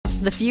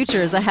The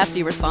future is a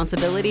hefty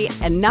responsibility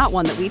and not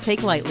one that we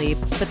take lightly,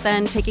 but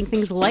then taking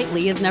things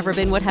lightly has never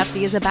been what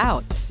Hefty is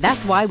about.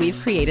 That's why we've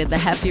created the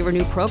Hefty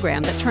Renew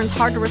program that turns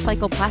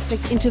hard-to-recycle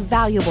plastics into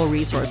valuable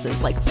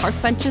resources like park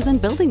benches and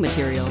building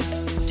materials.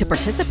 To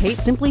participate,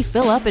 simply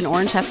fill up an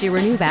orange Hefty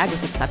Renew bag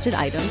with accepted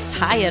items,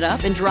 tie it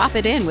up, and drop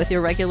it in with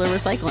your regular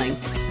recycling.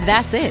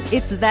 That's it.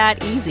 It's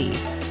that easy.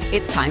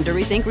 It's time to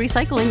rethink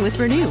recycling with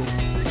Renew.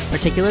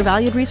 Particular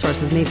valued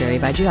resources may vary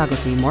by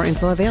geography. More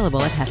info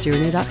available at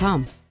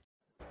heftyrenew.com.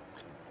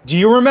 Do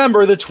you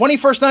remember the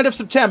 21st night of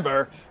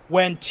September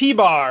when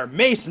T-Bar,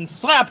 Mace, and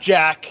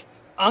Slapjack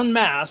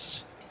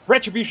unmasked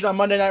Retribution on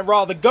Monday Night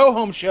Raw, the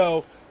go-home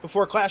show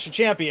before Clash of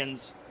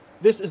Champions?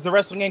 This is the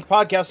Wrestling Inc.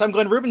 podcast. I'm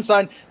Glenn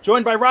Rubenstein,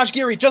 joined by Raj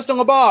Giri, Justin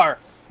LaBar.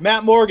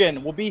 Matt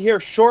Morgan will be here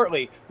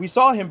shortly. We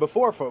saw him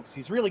before, folks.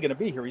 He's really going to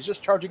be here. He's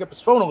just charging up his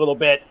phone a little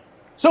bit.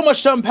 So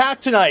much to unpack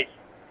tonight.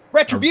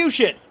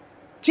 Retribution,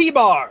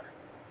 T-Bar,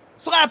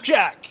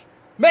 Slapjack,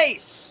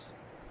 Mace.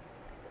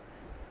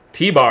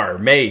 T-Bar,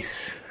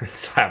 Mace,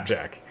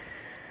 Slapjack.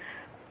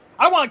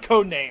 I want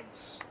code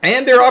names.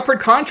 And they're offered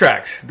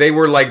contracts. They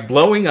were like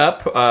blowing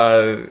up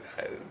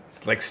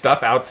like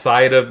stuff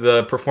outside of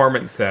the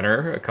Performance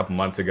Center a couple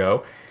months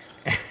ago.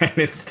 And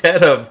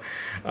instead of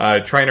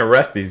trying to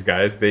arrest these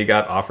guys, they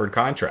got offered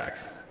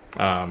contracts.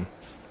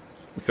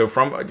 So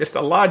from just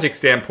a logic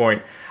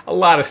standpoint, a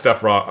lot of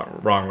stuff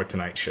wrong with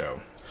tonight's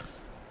show.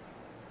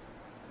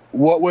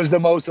 What was the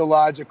most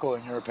illogical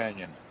in your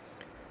opinion?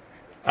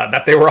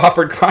 That they were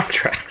offered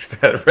contracts.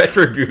 That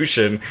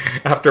Retribution,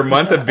 after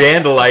months of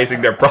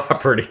vandalizing their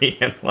property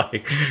and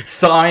like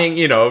sawing,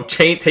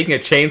 taking a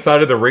chainsaw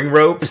to the ring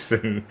ropes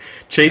and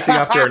chasing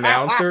after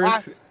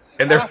announcers,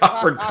 and they're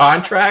offered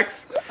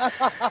contracts.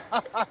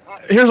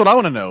 Here's what I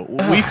want to know: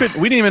 we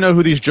didn't even know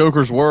who these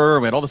jokers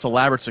were. We had all this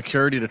elaborate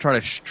security to try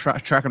to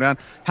track them down.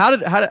 How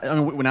did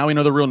now we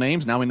know their real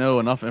names? Now we know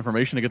enough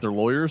information to get their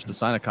lawyers to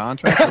sign a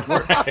contract.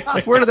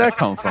 Where did that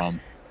come from?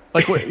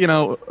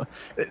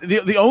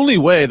 The only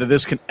way that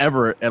this can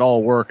ever at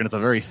all work, and it's a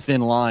very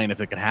thin line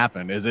if it can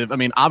happen, is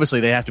obviously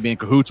they have to be in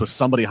cahoots with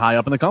somebody high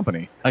up in the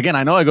company. Again,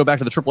 I know I go back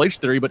to the Triple H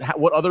theory, but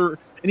what other,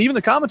 and even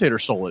the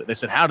commentators sold it. They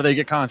said, how do they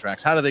get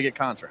contracts? How do they get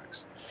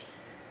contracts?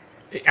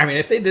 I mean,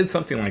 if they did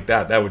something like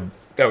that, that would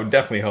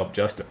definitely help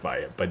justify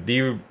it. But do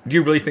you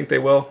really think they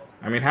will?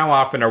 I mean, how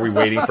often are we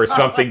waiting for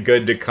something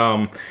good to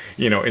come,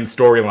 in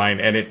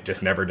storyline, and it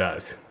just never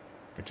does?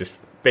 It just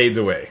fades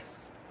away.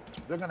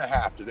 They're going to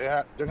have to.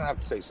 They're going to have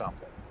to say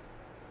something.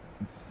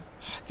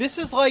 This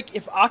is like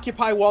if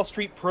Occupy Wall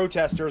Street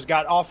protesters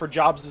got offered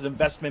jobs as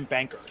investment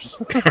bankers.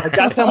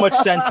 That's how much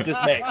sense this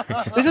makes.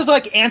 This is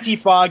like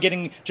Antifa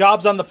getting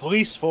jobs on the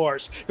police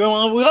force. Going,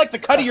 well, we like the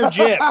cut of your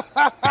jib.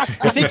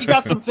 We think you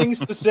got some things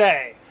to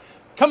say.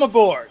 Come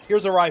aboard.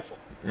 Here's a rifle.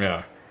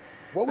 Yeah.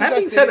 That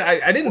being said,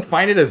 I didn't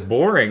find it as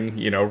boring,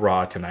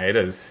 Raw tonight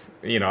as,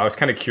 I was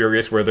kind of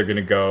curious where they're going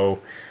to go.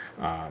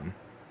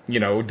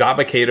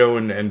 Dabba-Kato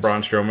and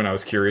Braun Strowman, I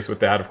was curious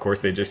with that. Of course,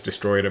 they just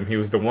destroyed him. He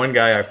was the one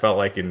guy I felt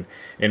like in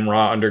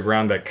Raw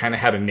Underground that kind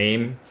of had a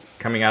name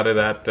coming out of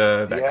that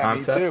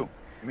concept.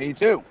 Me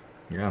too.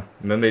 Yeah,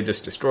 and then they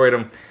just destroyed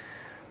him.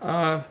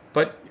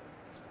 But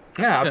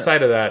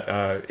outside of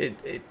that,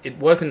 it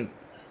wasn't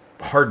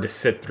hard to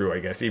sit through,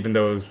 I guess, even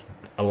though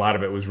a lot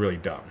of it was really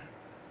dumb.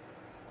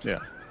 Yeah.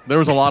 There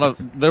was a lot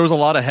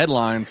of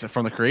headlines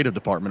from the creative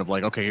department of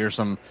like, okay, here's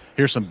some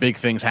big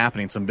things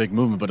happening, some big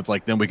movement, but it's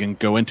like then we can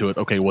go into it.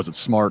 Okay, was it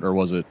smart or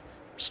was it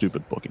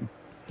stupid booking?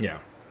 Yeah.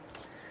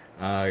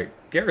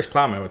 Garish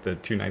Plowman with the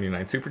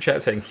 $2.99 super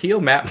chat saying, "Heel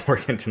Matt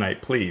Morgan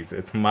tonight, please.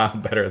 It's a mile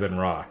better than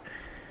Raw."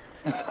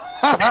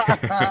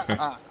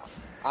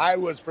 I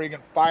was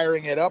freaking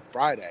firing it up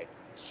Friday.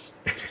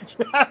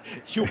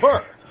 You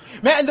were.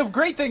 Man, and the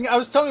great thing, I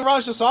was telling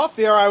Raj just off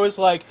there, I was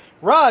like,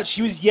 Raj,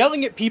 he was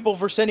yelling at people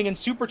for sending in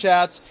super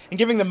chats and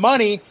giving them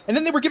money, and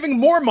then they were giving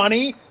more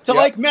money to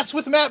like mess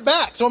with Matt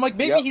back. So I'm like,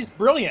 maybe he's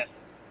brilliant.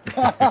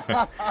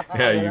 Yeah,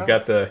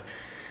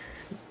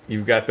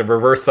 you've got the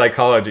reverse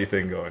psychology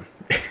thing going.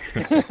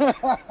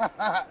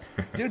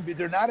 Dude,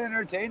 they're not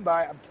entertained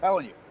by, I'm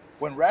telling you,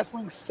 when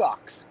wrestling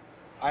sucks,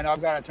 I know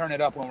I've got to turn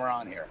it up when we're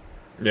on here.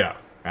 Yeah,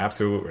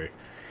 absolutely.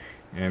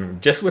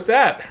 And just with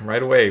that,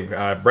 right away,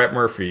 Brett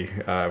Murphy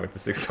with the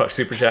 $6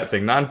 super chat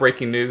saying,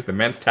 "Non-breaking news: the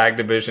men's tag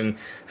division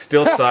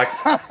still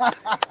sucks."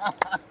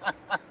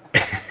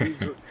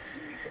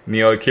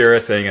 Neo Akira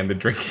saying, "And the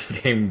drinking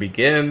game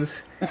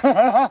begins."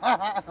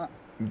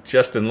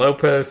 Justin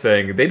Lopez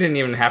saying, "They didn't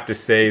even have to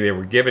say they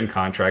were given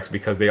contracts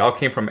because they all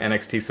came from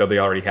NXT, so they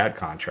already had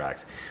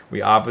contracts.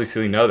 We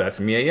obviously know that."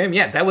 So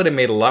yeah, that would have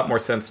made a lot more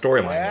sense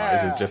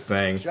storyline-wise. Is just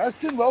saying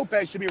Justin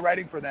Lopez should be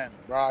writing for them,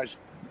 Raj.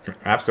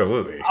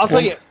 Absolutely. I'll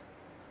tell you,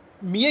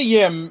 Mia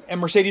Yim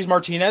and Mercedes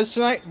Martinez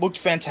tonight looked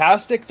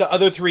fantastic. The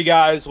other three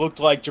guys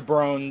looked like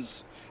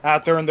jabrones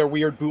out there in their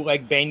weird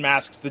bootleg Bane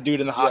masks, the dude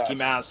in the hockey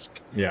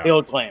mask. Yeah. They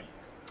looked lame.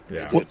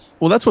 Yeah.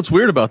 Well, that's what's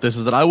weird about this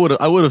is that I would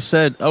have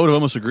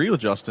almost agreed with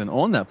Justin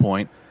on that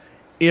point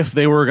if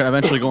they were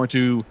eventually going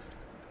to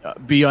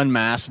be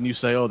unmasked and you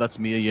say, oh, that's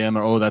Mia Yim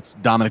or oh, that's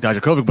Dominic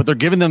Dijakovic, but they're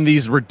giving them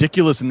these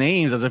ridiculous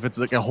names as if it's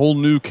like a whole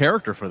new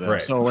character for them.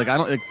 Right. So like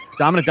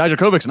Dominic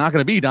Dijakovic's not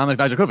going to be Dominic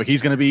Dijakovic.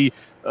 He's going to be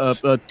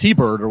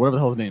T-Bird or whatever the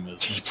hell his name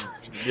is.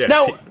 Yeah,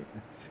 Now,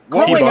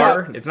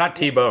 T-Bar. It's not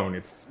T-Bone.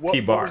 It's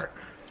T-Bar.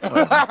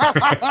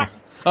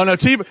 Oh no,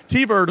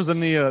 T-Bird was in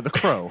the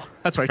Crow.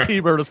 That's right.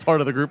 T-Bird was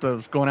part of the group that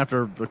was going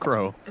after the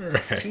Crow.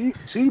 Right.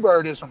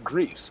 T-Bird is from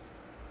Greece.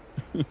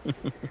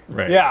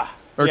 Right. Yeah.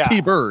 Or yeah.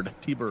 T-Bird.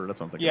 T-Bird, that's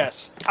what I'm thinking.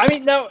 Yes. I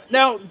mean,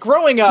 now,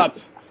 growing up,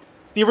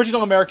 the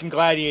original American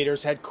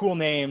Gladiators had cool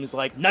names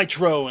like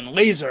Nitro and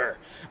Laser.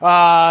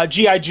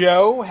 G.I.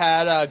 Joe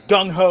had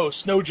Gung Ho,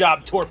 Snow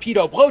Job,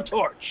 Torpedo,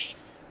 Blowtorch.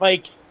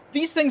 Like,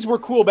 these things were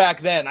cool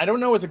back then. I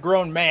don't know as a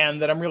grown man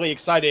that I'm really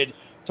excited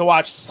to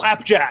watch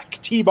Slapjack,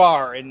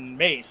 T-Bar, and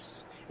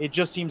Mace. It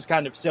just seems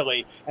kind of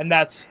silly. And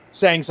that's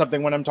saying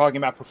something when I'm talking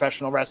about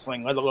professional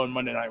wrestling, let alone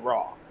Monday Night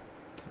Raw.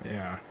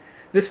 Yeah.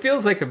 This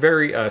feels like a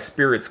very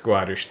Spirit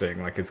Squad-ish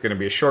thing. Like it's going to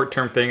be a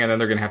short-term thing, and then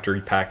they're going to have to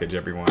repackage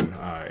everyone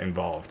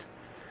involved.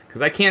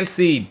 Because I can't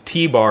see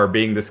T-Bar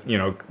being this,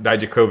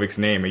 Dijakovic's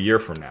name a year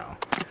from now.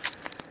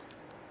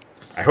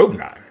 I hope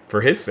not,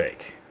 for his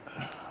sake.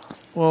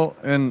 Well,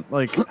 and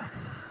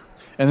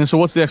then so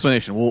what's the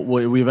explanation? Will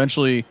we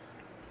eventually,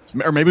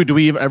 or maybe do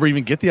we ever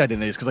even get the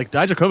identities? Because like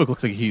Dijakovic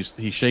looks like he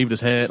shaved his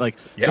head. Like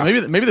so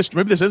maybe this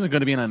isn't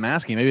going to be an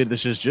unmasking. Maybe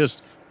this is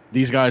just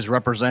these guys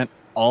represent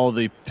all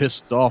the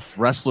pissed off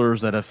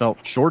wrestlers that have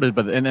felt shorted,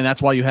 and that's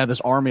why you have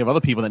this army of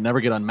other people that never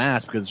get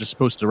unmasked because it's just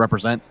supposed to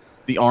represent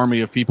the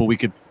army of people we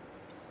could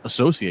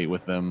associate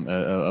with them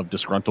of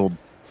disgruntled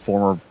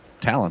former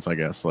talents. I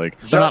guess like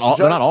they're not all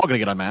going to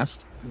get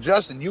unmasked.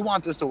 Justin, you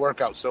want this to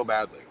work out so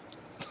badly.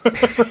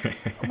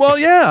 Well,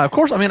 yeah, of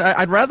course. I mean,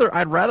 I'd rather.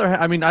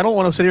 I mean, I don't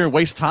want to sit here and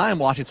waste time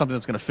watching something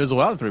that's going to fizzle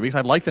out in 3 weeks.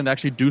 I'd like them to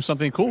actually do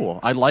something cool.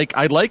 I'd like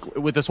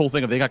with this whole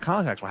thing if they got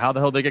contracts. Well, how the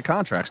hell did they get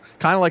contracts?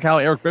 Kind of like how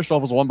Eric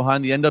Bischoff was the one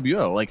behind the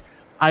NWO. Like,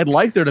 I'd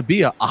like there to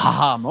be a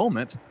aha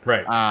moment.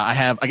 Right. I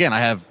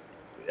have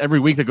every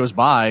week that goes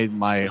by,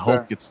 my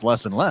hope gets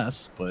less and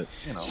less. But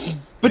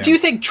But do you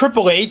think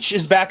Triple H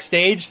is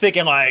backstage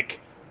thinking like,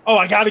 oh,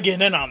 I got to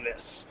get in on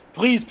this.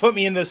 Please put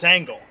me in this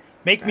angle.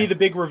 Make me the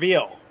big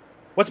reveal.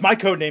 What's my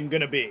code name going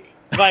to be?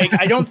 Like,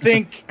 I don't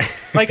think,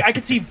 like, I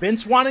could see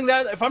Vince wanting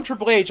that. If I'm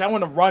Triple H, I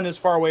want to run as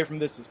far away from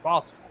this as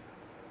possible.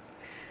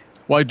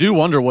 Well, I do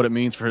wonder what it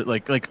means for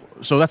like.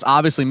 So that's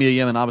obviously Mia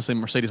Yim and obviously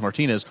Mercedes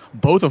Martinez,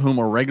 both of whom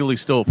are regularly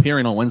still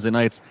appearing on Wednesday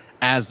nights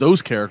as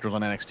those characters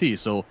on NXT.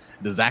 So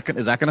is that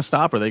going to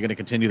stop? Or are they going to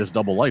continue this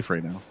double life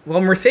right now?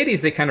 Well,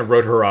 Mercedes, they kind of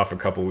wrote her off a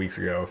couple weeks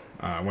ago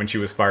when she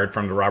was fired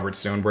from the Robert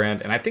Stone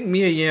brand, and I think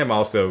Mia Yim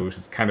also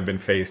has kind of been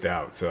phased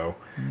out. So.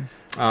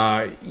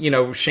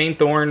 Shane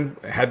Thorne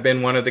had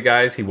been one of the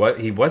guys. He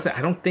wasn't.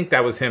 I don't think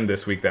that was him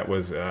this week. That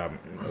was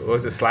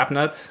it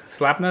Slapjack?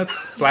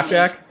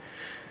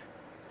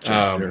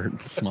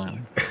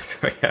 Smiling.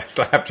 So yeah,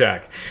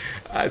 Slapjack.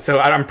 So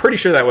I'm pretty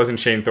sure that wasn't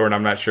Shane Thorne.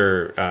 I'm not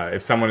sure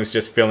if someone is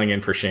just filling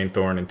in for Shane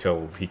Thorne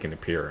until he can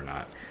appear or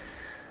not.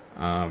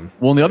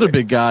 Well, and the other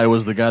big guy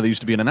was the guy that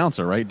used to be an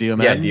announcer, right? Dio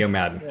Madden. Yeah, Dio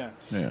Madden.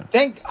 Yeah.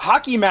 Think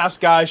hockey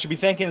mask guy should be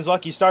thanking his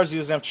lucky stars he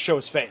doesn't have to show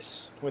his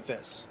face with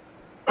this.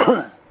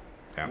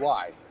 Yeah.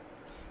 Why?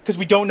 Because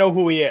we don't know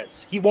who he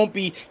is. He won't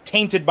be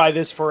tainted by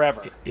this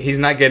forever. He's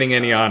not getting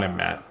any on him,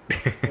 Matt.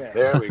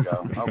 There we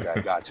go.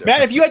 Okay, gotcha.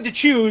 Matt, if you had to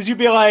choose, you'd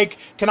be like,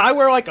 can I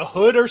wear like a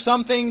hood or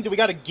something? Do we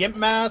got a GIMP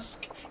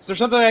mask? Is there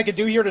something I could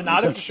do here to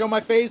not have to show my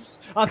face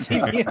on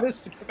TV in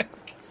this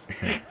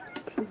gimmick?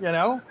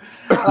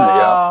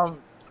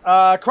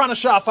 Chrono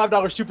Shop,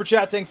 $5 super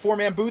chat saying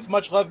 4-man booth.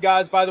 Much love,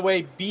 guys. By the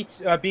way,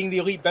 being the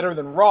elite better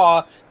than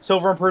Raw.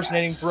 Silver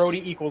impersonating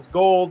Brody equals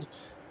gold.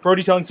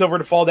 Brody telling Silver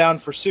to fall down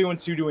for Sue and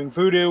Sue doing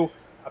voodoo.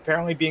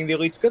 Apparently being the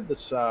elite's good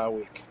this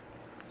week.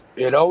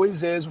 It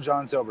always is when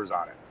John Silver's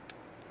on it.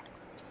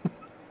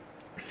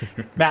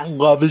 Matt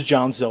loves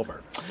John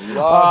Silver.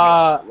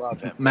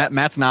 Love him.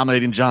 Matt's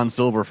nominating John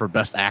Silver for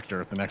Best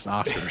Actor at the next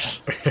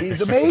Oscars.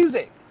 He's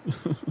amazing.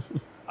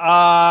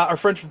 Our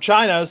friend from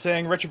China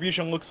saying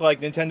Retribution looks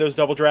like Nintendo's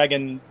Double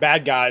Dragon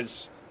bad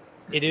guys.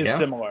 It is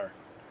similar.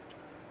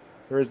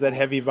 There is that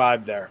heavy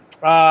vibe there.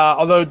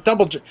 Although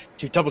Double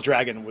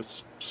Dragon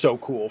was so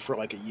cool for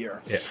like a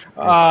year. Yeah,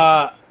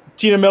 awesome.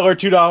 Tina Miller,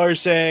 $2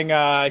 saying,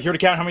 here to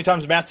count how many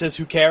times Matt says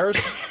who cares.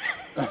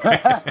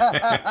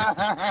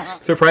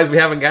 Surprised we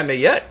haven't gotten it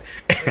yet.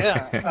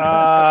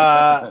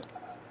 Yeah.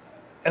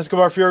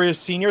 Escobar Furious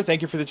Senior,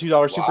 thank you for the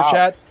 $2 super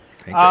chat.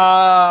 Thank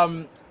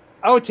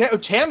you.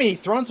 Tammy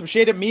throwing some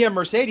shade at Mia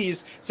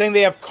Mercedes, saying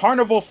they have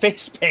carnival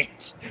face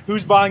paint.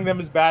 Who's buying them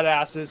as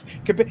badasses?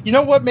 You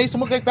know what makes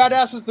them look like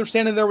badasses? They're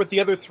standing there with the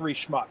other three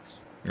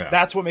schmucks. Yeah.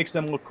 That's what makes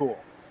them look cool.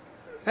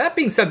 That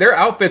being said, their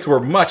outfits were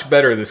much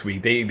better this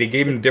week. They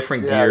gave him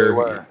different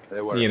gear.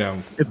 They were.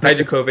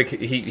 Dijakovic,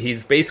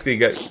 he's basically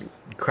got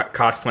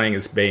cosplaying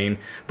as Bane,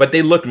 but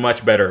they look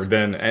much better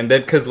then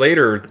because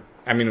later,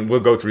 I mean, we'll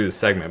go through this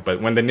segment,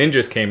 but when the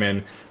ninjas came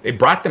in, they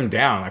brought them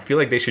down. I feel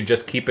like they should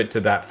just keep it to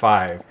that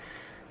 5.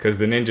 because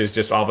the ninjas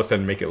just all of a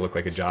sudden make it look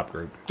like a job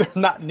group. They're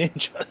not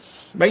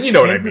ninjas. But you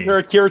know what I mean. They're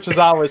Akira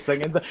Tozawa's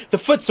thing, and the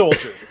foot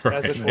soldiers,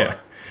 as it were. Yeah.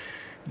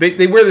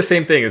 They wear the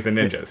same thing as the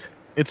ninjas.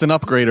 It's an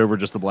upgrade over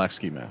just the black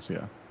ski mask.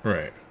 Yeah.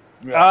 Right.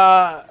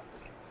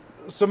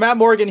 So Matt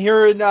Morgan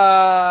here in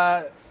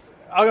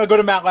I'll go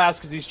to Matt last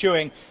because he's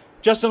chewing.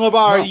 Justin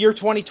LeBar, year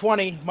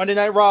 2020, Monday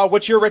Night Raw.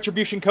 What's your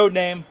Retribution code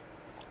name?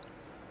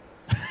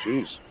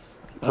 Jeez.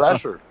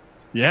 Pressure.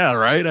 Yeah,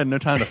 right? I had no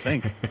time to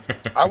think.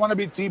 I want to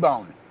be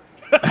T-Bone.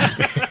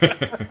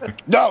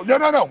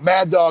 No.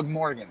 Mad Dog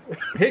Morgan.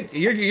 Hey,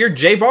 you're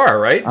Jay Barr,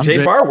 right? I'm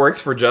Jay Barr works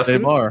for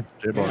Justin. Jay Barr.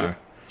 Yeah.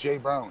 Jay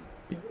Brown.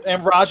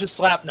 And Raj is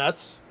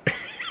Slapnuts.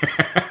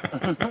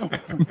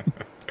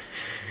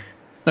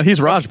 No, he's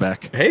Raj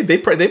back. Hey, they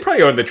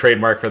probably own the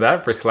trademark for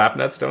that, for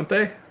Slapnuts, don't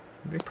they?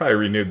 They probably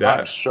renewed that.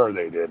 I'm sure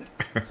they did.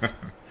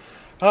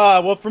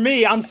 Well, for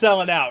me, I'm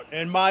selling out.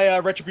 And my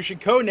Retribution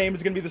code name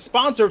is going to be the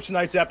sponsor of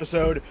tonight's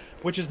episode,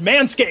 which is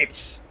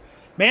Manscaped.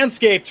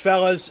 Manscaped,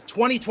 fellas.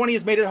 2020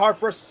 has made it hard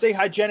for us to stay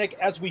hygienic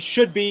as we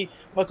should be.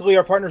 Luckily,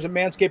 our partners at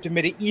Manscaped have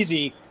made it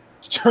easy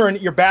to turn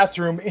your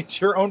bathroom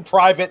into your own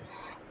private,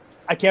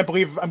 I can't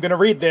believe I'm going to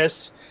read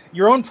this,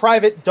 your own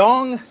private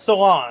dong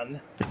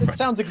salon. It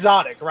sounds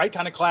exotic, right?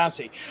 Kind of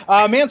classy.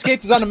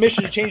 Manscaped is on a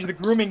mission to change the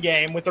grooming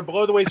game with their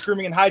below-the-waist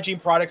grooming and hygiene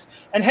products.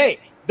 And hey,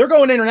 they're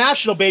going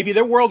international, baby.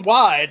 They're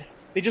worldwide.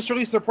 They just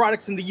released their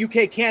products in the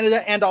UK,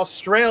 Canada, and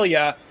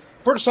Australia.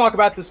 I've heard us talk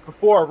about this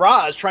before.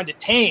 Raj trying to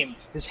tame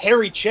his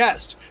hairy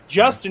chest.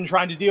 Justin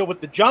trying to deal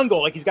with the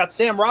jungle like he's got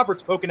Sam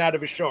Roberts poking out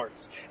of his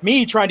shorts.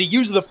 Me trying to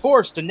use the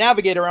force to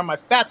navigate around my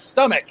fat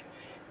stomach.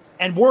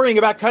 And worrying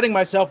about cutting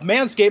myself.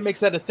 Manscaped makes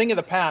that a thing of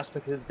the past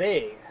because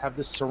they have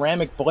this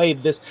ceramic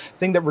blade, this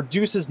thing that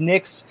reduces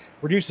nicks,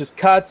 reduces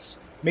cuts,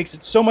 makes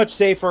it so much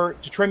safer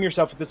to trim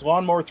yourself with this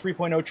Lawnmower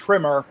 3.0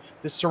 trimmer.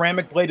 This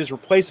ceramic blade is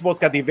replaceable. It's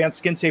got the advanced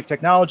skin-safe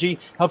technology,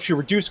 helps you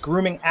reduce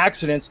grooming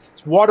accidents.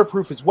 It's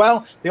waterproof as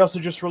well. They also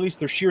just released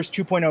their Shears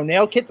 2.0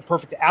 nail kit, the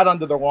perfect add-on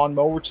to their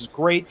lawnmower, which is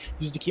great.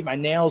 Used to keep my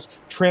nails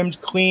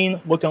trimmed, clean,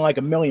 looking like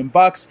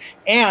 $1,000,000.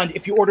 And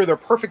if you order their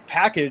perfect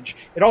package,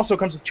 it also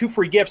comes with 2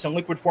 free gifts and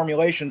liquid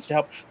formulations to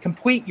help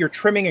complete your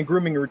trimming and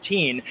grooming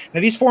routine.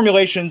 Now, these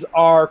formulations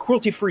are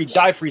cruelty-free,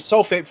 dye-free,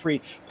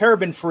 sulfate-free,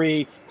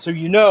 paraben-free, so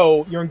you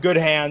know you're in good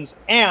hands.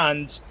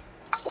 And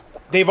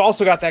they've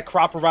also got that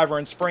crop reviver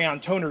and spray-on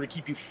toner to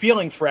keep you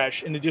feeling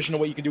fresh, in addition to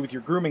what you can do with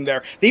your grooming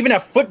there. They even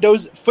have foot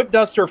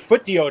duster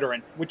foot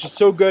deodorant, which is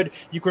so good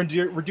you can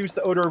reduce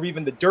the odor of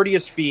even the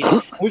dirtiest feet.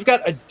 We've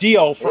got a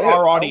deal for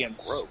our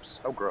audience.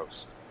 How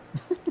gross.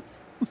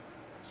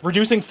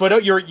 Reducing foot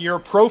odor? You're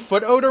pro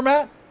foot odor,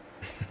 Matt?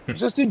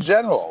 Just in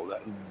general.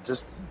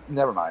 Just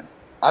never mind.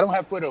 I don't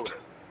have foot odor.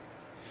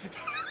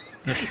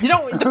 You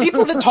know, the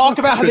people that talk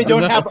about how they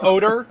don't have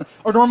odor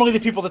are normally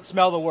the people that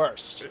smell the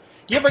worst.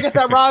 You ever get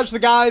that, Raj, the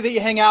guy that you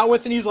hang out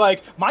with, and he's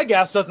like, my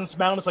gas doesn't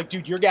smell, and it's like,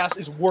 dude, your gas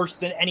is worse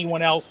than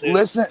anyone else's.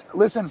 Listen,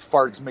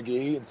 Farts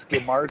McGee and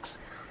skid marks.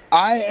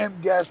 I am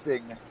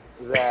guessing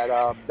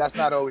that that's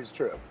not always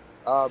true.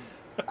 I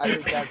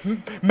think that's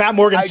Matt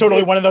Morgan's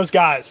totally one of those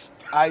guys.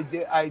 I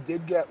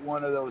did get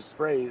one of those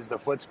sprays, the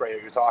foot spray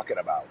you're talking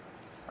about.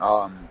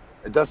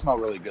 It does smell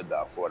really good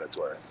though, for what it's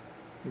worth.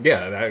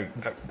 Yeah,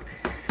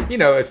 you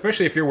know,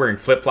 especially if you're wearing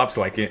flip-flops,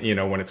 like, you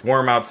know, when it's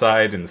warm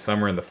outside in the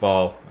summer and the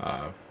fall,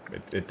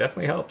 it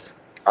definitely helps.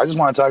 I just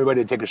want to tell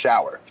everybody to take a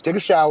shower. If you take a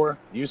shower,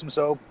 use some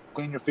soap,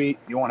 clean your feet,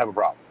 you won't have a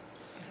problem.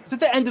 It's at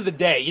the end of the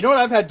day. You know what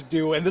I've had to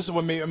do, and this is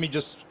what made me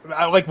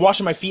I like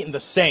washing my feet in the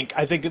sink.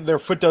 I think their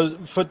foot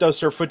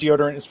duster, foot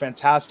deodorant is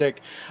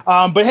fantastic.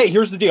 But hey,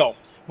 here's the deal.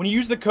 When you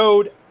use the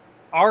code,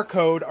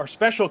 our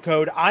special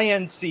code,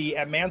 INC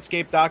at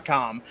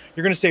manscaped.com,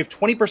 you're going to save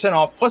 20%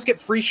 off, plus get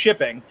free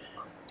shipping.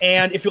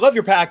 And if you love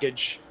your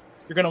package,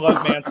 you're going to love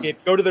Manscaped.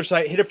 Go to their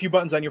site, hit a few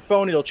buttons on your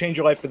phone. It'll change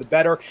your life for the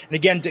better. And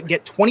again, to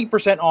get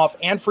 20% off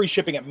and free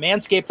shipping at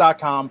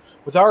manscaped.com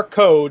with our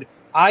code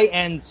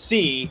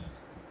INC.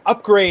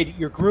 Upgrade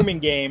your grooming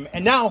game.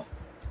 And now,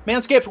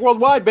 Manscaped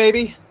worldwide,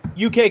 baby.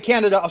 UK,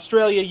 Canada,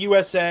 Australia,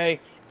 USA.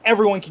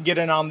 Everyone can get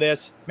in on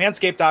this.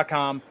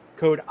 Manscaped.com,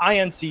 code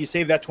INC.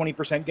 Save that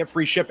 20%. Get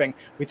free shipping.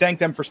 We thank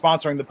them for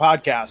sponsoring the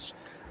podcast.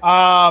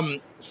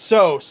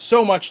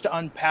 So much to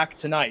unpack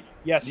tonight.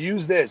 Yes.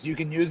 Use this. You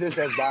can use this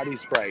as body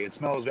spray. It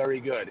smells very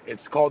good.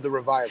 It's called the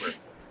Reviver.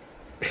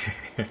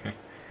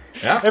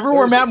 Yeah.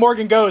 Everywhere Matt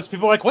Morgan goes,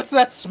 people are like, what's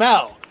that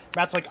smell?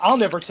 Matt's like, I'll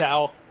never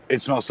tell.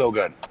 It smells so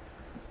good.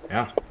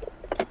 Yeah.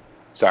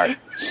 Sorry.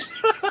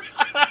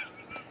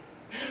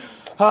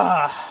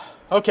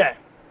 Okay.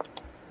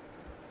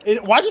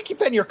 Why do you keep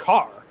that in your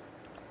car?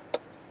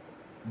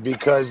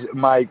 Because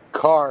my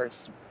car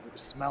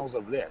smells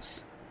of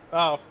this.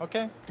 Oh,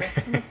 okay.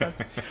 That makes sense.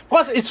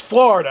 Plus, it's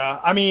Florida.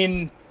 I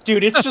mean,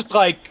 dude, it's just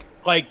like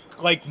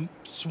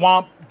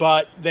swamp,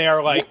 but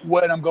they're like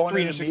when I'm going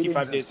to meetings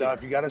 365 and days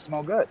stuff, you got to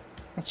smell good.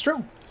 That's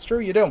true. It's true.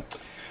 You do.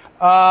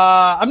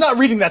 I'm not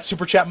reading that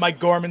super chat, Mike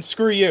Gorman.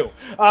 Screw you.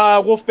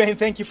 Wolfbane,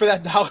 thank you for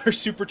that $1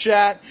 super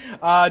chat.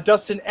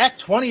 Dustin Eck,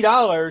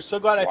 $20. So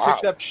glad I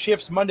picked up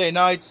shifts Monday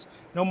nights.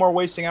 No more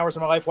wasting hours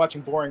of my life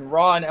watching boring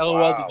Raw. And LOL,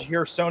 Wow. did you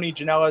hear Sony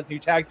Janela's new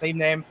tag team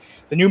name?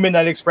 The new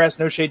Midnight Express.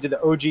 No shade to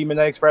the OG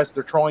Midnight Express.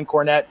 They're trolling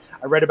Cornette.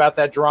 I read about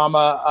that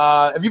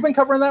drama. Have you been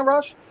covering that,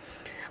 Raj?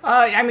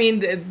 I mean,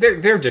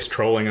 they're just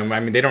trolling them. I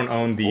mean, they don't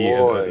own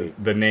Boy.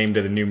 the name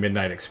to the new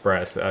Midnight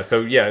Express.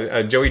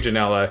 Joey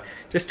Janela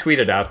just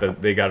tweeted out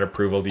that they got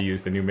approval to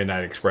use the new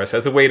Midnight Express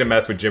as a way to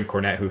mess with Jim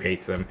Cornette, who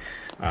hates them.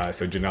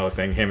 So Janela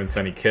saying him and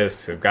Sonny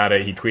Kiss have got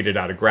it. He tweeted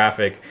out a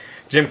graphic.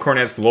 Jim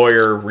Cornette's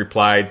lawyer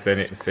replied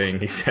saying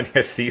he sent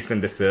a cease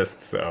and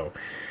desist. So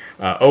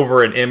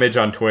over an image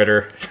on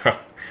Twitter. So.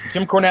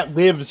 Jim Cornette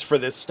lives for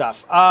this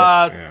stuff.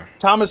 Yeah.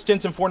 Thomas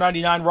Stinson,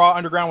 $4.99. Raw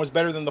Underground was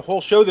better than the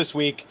whole show this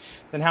week.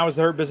 Then how is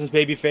the Hurt Business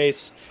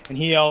babyface and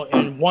heel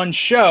in one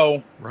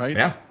show? Right?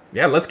 Yeah.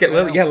 Let's get to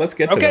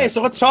Okay, that.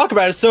 so let's talk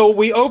about it. So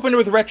we opened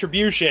with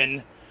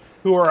Retribution,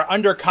 who are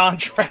under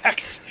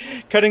contract,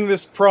 cutting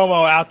this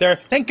promo out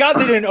there. Thank God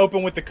they didn't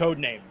open with the code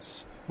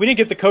names. We didn't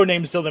get the code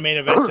names till the main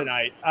event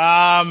tonight.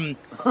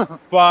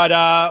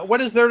 But what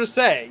is there to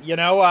say? You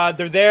know,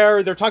 they're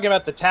there. They're talking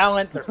about the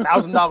talent, their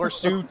 $1,000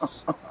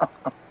 suits,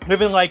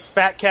 living like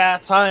fat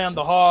cats high on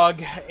the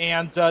hog.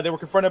 And they were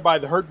confronted by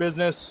the Hurt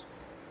Business,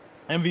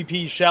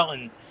 MVP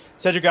Shelton,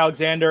 Cedric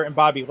Alexander, and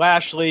Bobby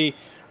Lashley.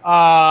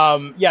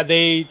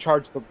 They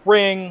charged the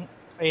ring.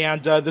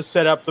 And this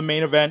set up the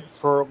main event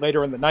for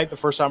later in the night. The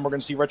first time we're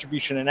going to see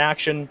Retribution in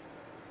action.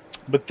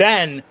 But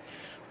then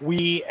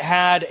we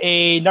had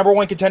a number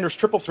one contenders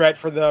triple threat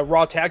for the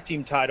Raw tag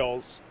team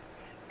titles.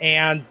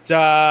 And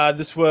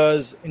this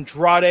was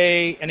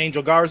Andrade and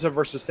Angel Garza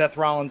versus Seth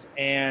Rollins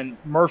and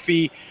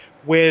Murphy,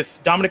 with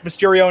Dominic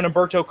Mysterio and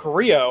Humberto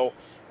Carrillo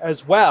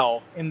as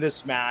well in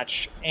this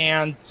match.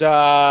 And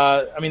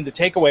the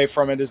takeaway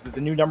from it is that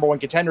the new number one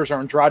contenders are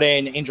Andrade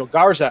and Angel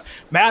Garza.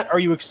 Matt, are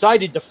you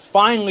excited to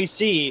finally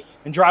see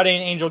Andrade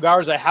and Angel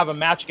Garza have a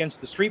match against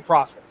the Street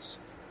Profits?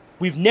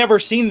 We've never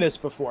seen this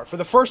before. For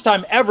the first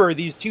time ever,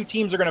 these two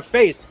teams are going to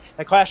face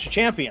at Clash of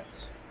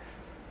Champions.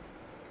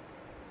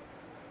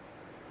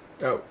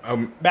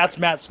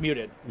 Matt's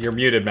muted. You're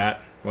muted, Matt.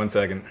 1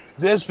 second.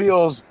 This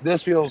feels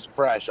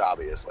fresh,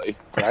 obviously,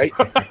 right?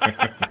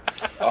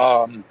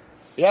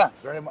 Yeah,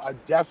 very much,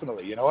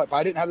 definitely. You know, if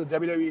I didn't have the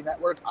WWE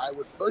Network, I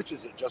would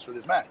purchase it just for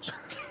this match.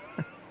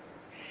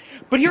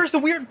 But here's the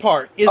weird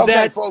part: is okay,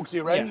 that folks,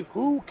 you ready? Yeah.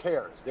 Who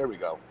cares? There we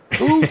go.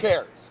 Who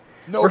cares?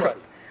 Nobody.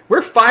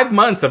 We're 5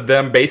 months of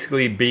them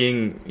basically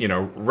being,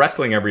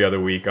 wrestling every other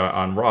week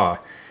on Raw.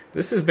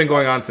 This has been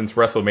going on since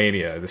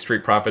WrestleMania. The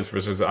Street Profits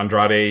versus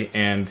Andrade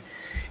and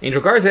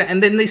Angel Garza,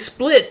 and then they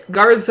split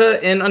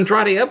Garza and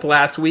Andrade up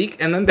last week,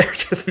 and then they're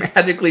just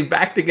magically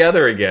back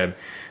together again.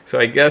 So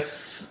I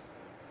guess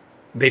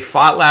they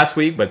fought last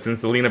week, but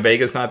since Zelina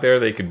Vega's not there,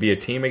 they could be a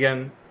team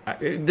again.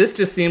 This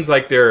just seems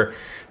like they're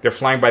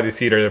flying by the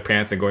seat of their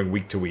pants and going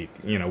week to week,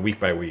 week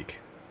by week.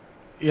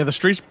 Yeah, the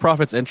Street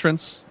Profits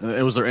entrance,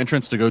 it was their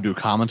entrance to go do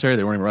commentary.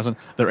 They weren't even wrestling.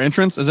 Their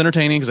entrance is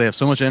entertaining because they have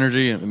so much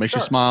energy and it makes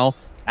you smile.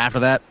 After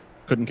that,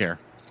 couldn't care.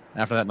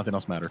 After that, nothing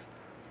else mattered.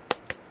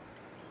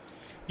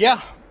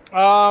 Yeah.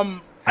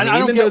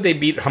 Even though they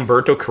beat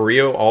Humberto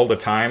Carrillo all the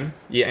time,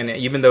 and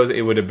even though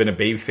it would have been a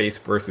babyface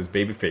versus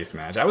babyface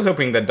match, I was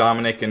hoping that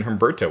Dominic and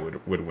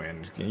Humberto would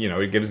win.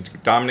 It gives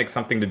Dominic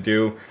something to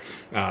do.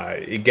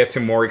 It gets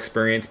him more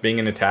experience being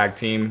in a tag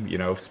team,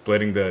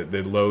 splitting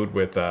the load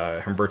with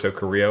Humberto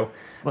Carrillo.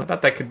 I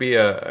thought that could be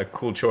a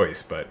cool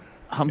choice, but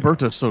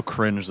Humberto's so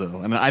cringe,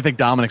 though. I mean, I think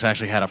Dominic's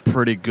actually had a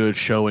pretty good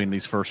showing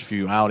these first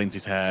few outings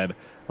he's had,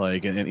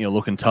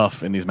 looking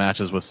tough in these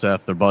matches with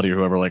Seth, their buddy or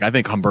whoever. I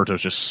think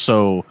Humberto's just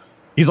so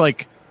he's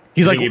like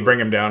you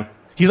bring him down.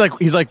 He's like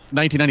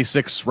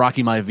 1996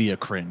 Rocky Maivia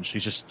cringe.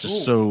 He's just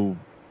so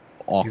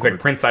awkward. He's like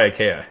Prince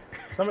Iaukea.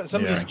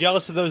 Somebody's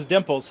jealous of those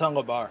dimples, huh,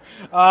 LeBar?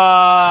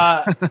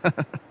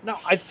 No,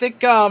 I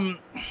think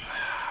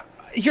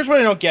here's what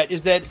I don't get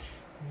is that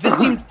this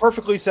seems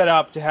perfectly set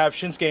up to have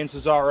Shinsuke and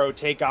Cesaro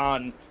take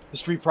on the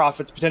Street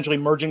Profits, potentially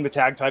merging the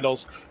tag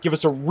titles, give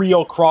us a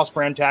real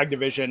cross-brand tag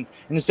division,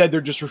 and instead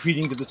they're just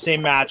retreating to the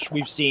same match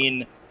we've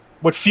seen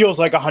what feels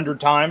like 100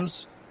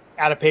 times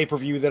at a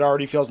pay-per-view that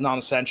already feels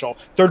non-essential.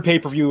 Third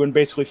pay-per-view in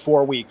basically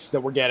 4 weeks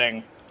that we're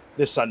getting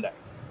this Sunday.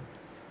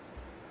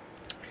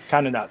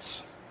 Kind of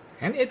nuts.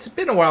 And it's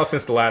been a while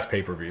since the last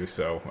pay-per-view,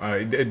 so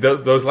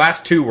those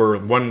last two were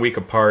 1 week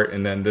apart,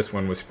 and then this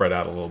one was spread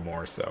out a little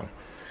more, so...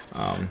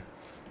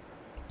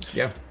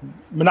 yeah.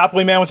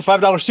 Monopoly Man with the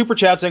 $5 super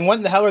chat saying, what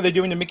in the hell are they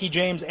doing to Mickie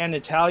James and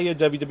Natalya?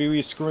 WWE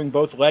is screwing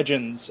both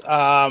legends.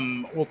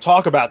 We'll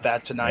talk about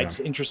that tonight. Yeah. It's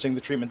interesting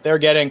the treatment they're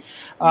getting.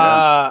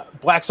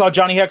 Black Saw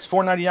Johnny Hex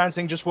 $4.99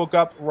 saying, just woke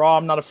up. Raw,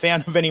 I'm not a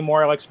fan of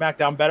anymore. I like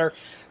SmackDown better.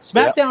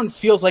 SmackDown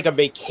feels like a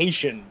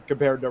vacation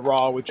compared to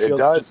Raw, which feels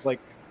just like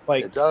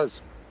it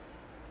does.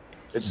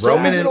 It's so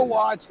easy to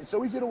watch. It's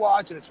so easy to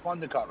watch, and it's fun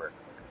to cover.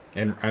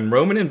 And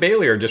Roman and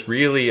Bayley are just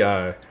really,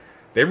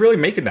 they're really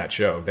making that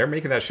show. They're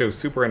making that show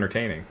super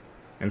entertaining.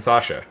 And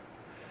Sasha.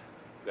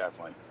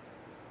 Definitely.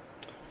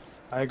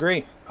 I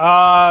agree.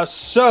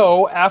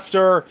 So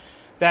after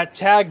that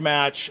tag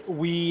match,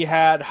 we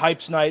had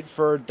Hype's night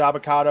for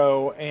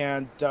Dabba-Kato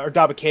and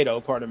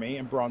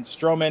Braun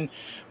Strowman.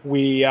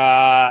 We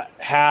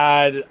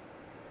had,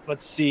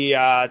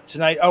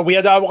 tonight. Oh, we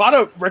had a lot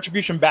of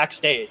Retribution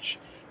backstage.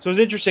 So it was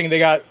interesting. They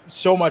got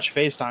so much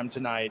FaceTime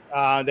tonight.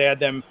 They had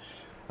them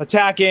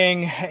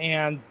attacking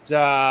and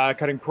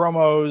cutting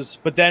promos.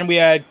 But then we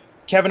had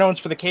Kevin Owens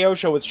for the KO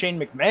show with Shane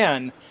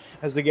McMahon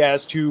as the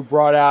guest, who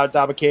brought out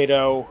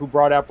Dabba-Kato, who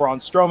brought out Braun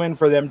Strowman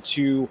for them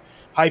to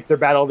hype their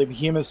Battle of the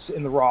Behemoths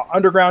in the Raw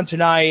Underground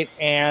tonight.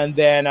 And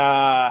then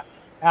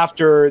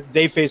after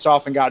they faced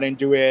off and got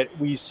into it,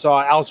 we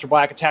saw Aleister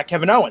Black attack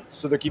Kevin Owens.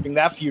 So they're keeping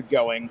that feud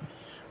going.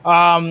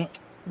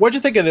 What'd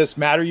you think of this,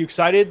 Matt? Are you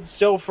excited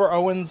still for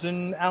Owens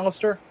and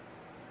Aleister?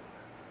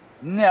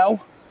 No.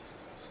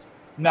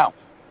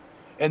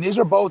 And these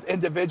are both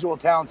individual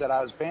talents that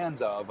I was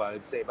fans of,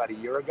 I'd say about a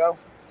year ago.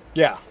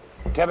 Yeah.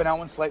 Kevin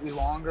Owens slightly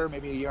longer,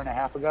 maybe a year and a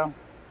half ago.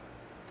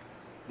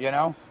 You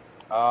know?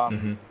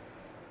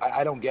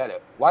 I don't get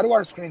it. Why do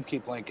our screens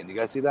keep blinking? Do you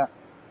guys see that?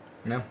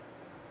 No.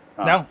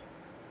 No.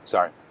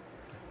 Sorry.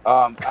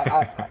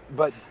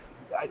 But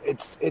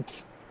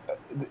it's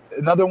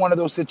another one of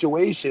those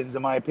situations,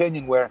 in my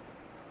opinion, where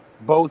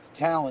both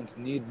talents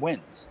need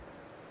wins.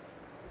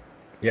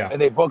 Yeah. And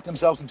they booked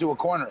themselves into a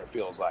corner, it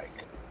feels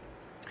like.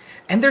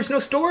 And there's no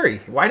story.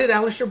 Why did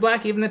Aleister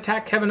Black even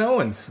attack Kevin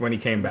Owens when he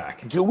came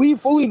back? Do we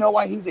fully know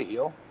why he's a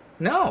heel?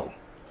 No.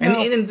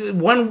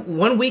 And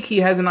one week he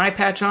has an eye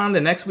patch on,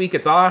 the next week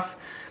it's off.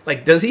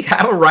 Like, does he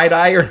have a right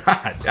eye or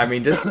not? I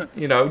mean, just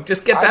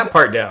get that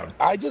part down.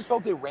 I just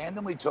felt they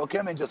randomly took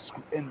him and just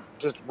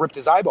ripped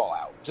his eyeball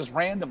out. Just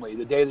randomly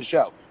the day of the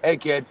show. Hey,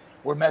 kid,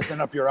 we're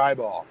messing up your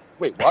eyeball.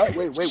 Wait, what?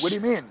 Wait, what do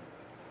you mean?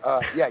 Yeah,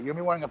 you're going to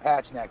be wearing a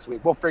patch next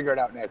week. We'll figure it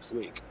out next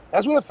week.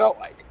 That's what it felt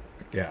like.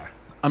 Yeah.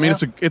 I mean,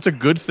 it's a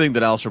good thing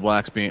that Aleister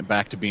Black's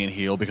back to being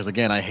heel, because,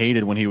 again, I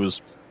hated when he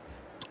was,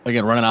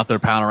 running out there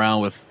pounding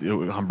around with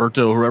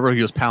Humberto, whoever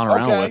he was pounding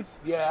around with.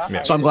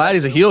 Yeah. So I'm glad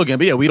he's a heel again.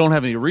 But, yeah, we don't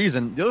have any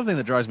reason. The other thing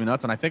that drives me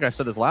nuts, and I think I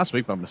said this last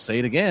week, but I'm going to say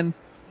it again,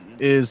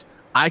 is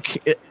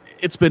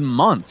it's been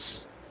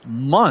months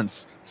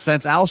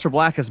since Aleister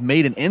Black has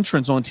made an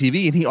entrance on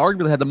TV, and he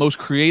arguably had the most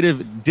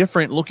creative,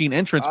 different-looking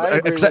entrance,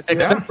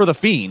 except for the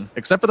Fiend.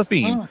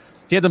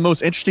 He had the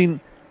most interesting,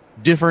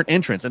 different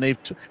entrance, and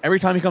every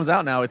time he comes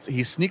out now,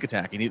 he's sneak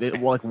attacking.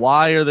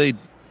 Why are they?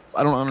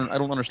 I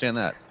don't understand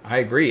that. I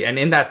agree. And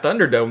in that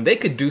Thunderdome, they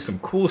could do some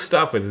cool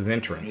stuff with his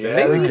entrance.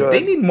 Yeah,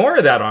 they need more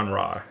of that on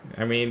Raw.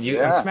 I mean,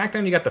 on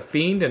SmackDown, you got the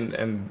Fiend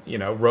and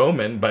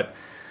Roman, but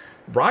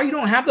Raw, you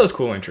don't have those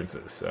cool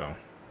entrances. So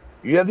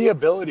you have the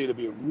ability to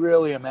be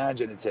really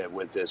imaginative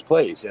with this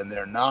place, and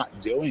they're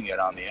not doing it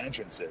on the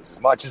entrances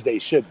as much as they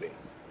should be.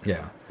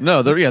 Yeah.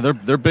 No,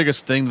 their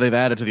biggest thing they've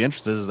added to the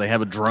entrances is they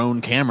have a drone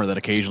camera that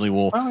occasionally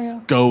will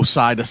go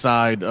side to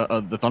side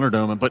of the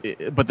Thunderdome,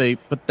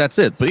 but that's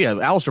it. But yeah,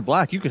 Aleister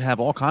Black, you could have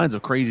all kinds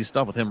of crazy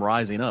stuff with him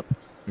rising up.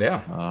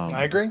 Yeah,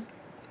 I agree.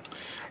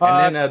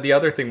 And then the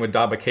other thing with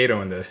Dabba-Kato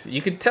in this,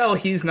 you could tell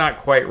he's not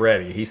quite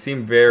ready. He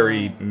seemed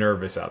very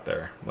nervous out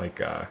there,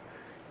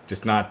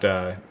 just not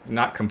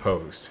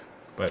composed.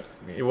 But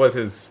it was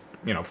his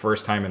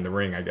first time in the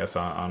ring, I guess,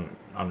 on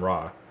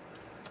Raw.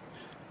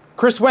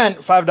 Chris Went,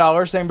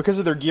 $5, saying because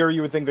of their gear,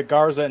 you would think that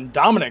Garza and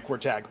Dominic were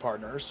tag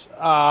partners.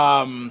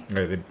 Black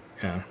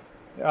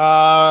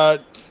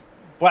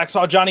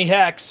saw Johnny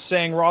Hex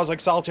saying Raw's like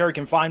solitary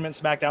confinement,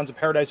 SmackDown's a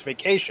paradise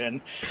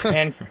vacation,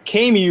 and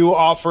KMU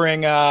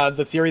offering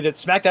the theory that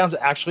SmackDown's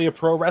actually a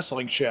pro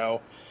wrestling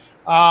show.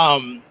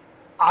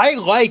 I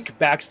like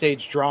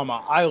backstage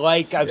drama.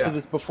 I've said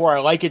this before, I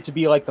like it to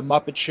be like the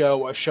Muppet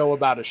Show, a show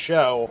about a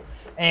show.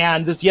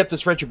 And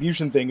this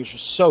Retribution thing is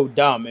just so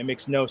dumb. It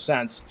makes no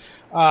sense.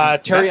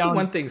 That's the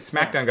one thing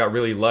SmackDown got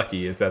really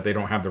lucky is that they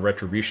don't have the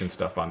Retribution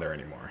stuff on there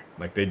anymore.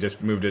 Like, they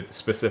just moved it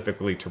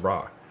specifically to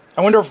Raw.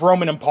 I wonder if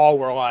Roman and Paul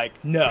were like,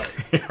 no.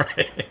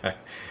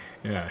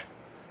 Yeah.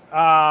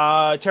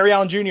 Terry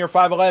Allen Jr.,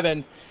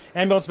 5'11".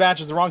 Ambulance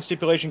match is the wrong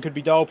stipulation, could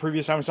be dull.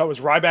 Previous time we saw it was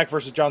Ryback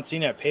versus John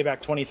Cena at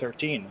Payback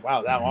 2013.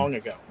 Wow, that long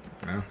ago.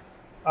 Yeah.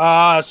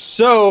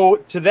 So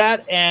to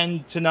that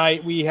end,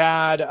 tonight we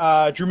had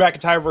Drew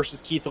McIntyre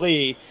versus Keith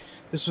Lee.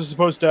 This was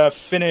supposed to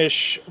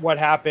finish what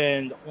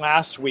happened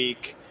last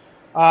week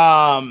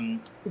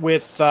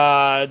with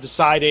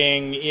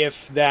deciding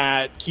if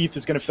that Keith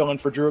is going to fill in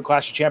for Drew at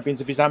Clash of Champions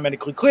if he's not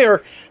medically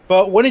clear.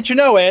 But wouldn't you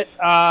know it,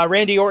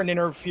 Randy Orton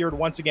interfered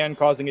once again,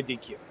 causing a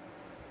DQ.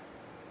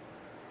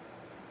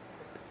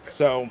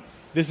 So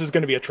this is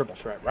going to be a triple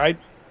threat, right?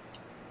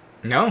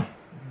 No.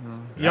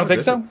 You don't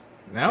think so?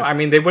 No, I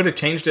mean, they would have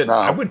changed it. No.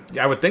 I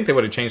would think they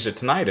would have changed it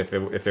tonight if they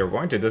were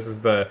going to. This is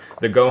the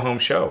go home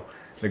show,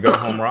 the go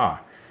home Raw,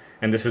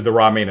 and this is the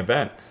Raw main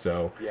event.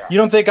 So you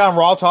don't think on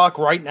Raw Talk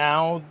right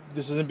now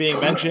this isn't being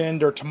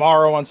mentioned, or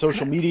tomorrow on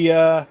social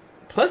media?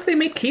 Plus, they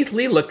made Keith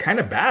Lee look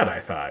kind of bad. I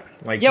thought,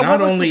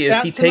 not only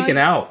is he taken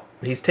out,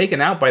 he's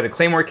taken out by the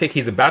Claymore kick.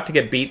 He's about to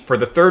get beat for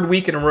the third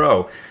week in a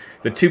row.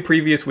 The two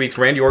previous weeks,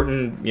 Randy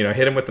Orton,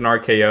 hit him with an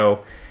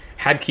RKO,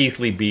 had Keith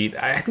Lee beat.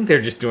 I think they're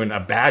just doing a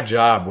bad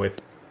job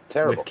with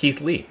Terrible. with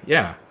Keith Lee.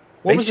 Yeah.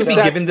 What They was should his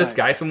be stats giving this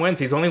tonight? guy some wins.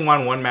 He's only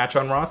won one match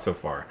on Raw so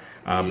far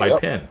by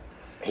Yep. pin.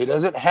 He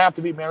doesn't have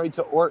to be married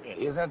to Orton.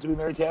 He doesn't have to be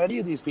married to any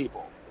of these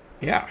people.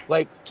 Yeah.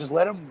 Like, just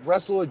let him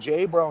wrestle a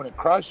J-Bro and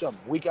crush him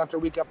week after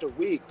week after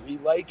week. We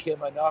like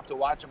him enough to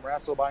watch him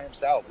wrestle by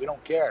himself. We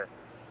don't care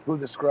who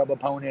the scrub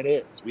opponent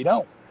is. We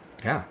don't.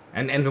 Yeah,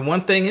 and the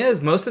one thing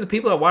is, most of the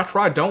people that watch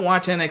Raw don't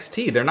watch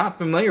NXT. They're not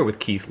familiar with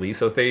Keith Lee,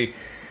 so they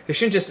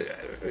shouldn't just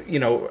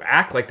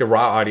act like the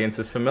Raw audience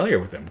is familiar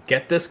with him.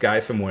 Get this guy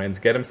some wins,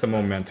 get him some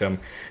momentum,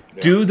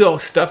 do the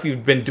stuff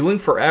you've been doing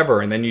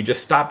forever, and then you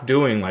just stop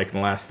doing like in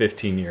the last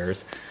 15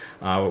 years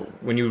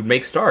when you would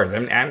make stars,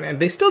 and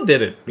they still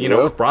did it.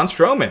 With Braun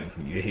Strowman,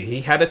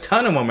 he had a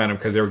ton of momentum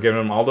because they were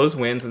giving him all those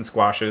wins and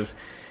squashes.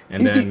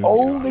 And He's then, the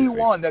only obviously-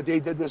 one that they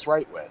did this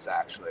right with,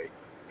 actually,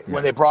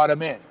 when they brought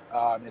him in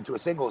into a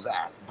singles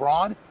act.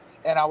 Braun,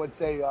 and I would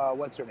say,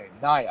 what's her name?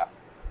 Nia.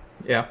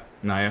 Yeah,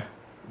 Nia.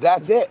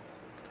 That's it.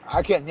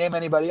 I can't name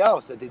anybody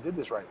else that they did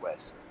this right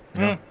with.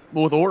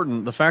 Well, with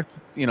Orton, the fact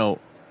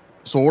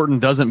so Orton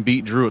doesn't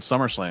beat Drew at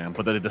SummerSlam,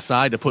 but they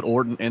decide to put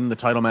Orton in the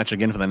title match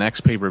again for the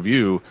next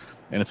pay-per-view,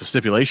 and it's a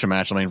stipulation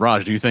match. I mean,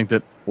 Raj, do you think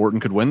that Orton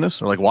could win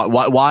this, or like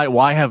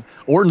why have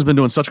Orton's been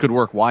doing such good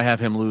work? Why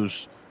have him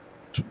lose,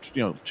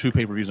 two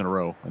pay-per-views in a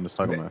row in this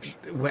title match?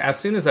 As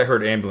soon as I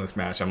heard ambulance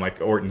match, I'm like,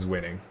 Orton's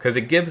winning because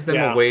it gives them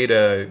Yeah. a way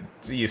to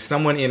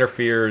someone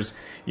interferes,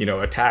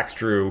 attacks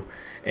Drew,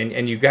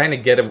 and you kind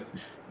of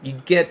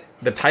get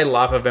the title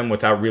off of him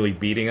without really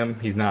beating him.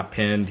 He's not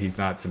pinned, he's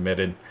not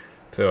submitted.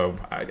 So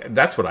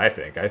that's what I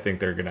think. I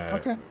think they're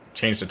gonna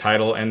change the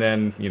title, and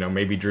then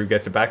maybe Drew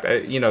gets it back.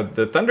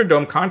 The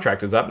Thunderdome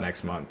contract is up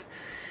next month,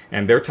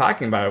 and they're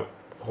talking about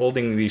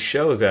holding these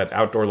shows at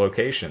outdoor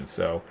locations.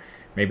 So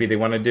maybe they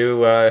want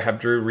to have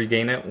Drew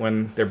regain it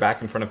when they're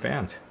back in front of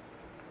fans.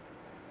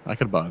 I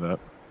could buy that.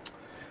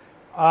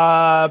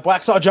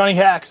 Blacksaw Johnny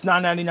Hacks,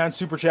 $9.99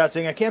 super chat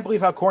saying, I can't believe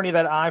how corny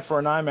that eye for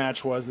an eye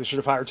match was. They should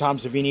have hired Tom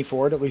Savini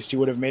for it. At least he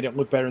would have made it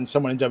look better than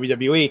someone in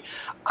WWE.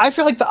 I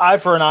feel like the eye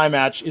for an eye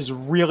match is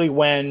really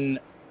when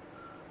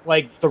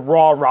like the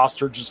Raw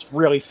roster just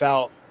really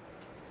felt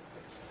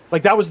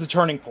like that was the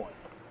turning point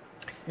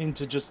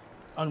into just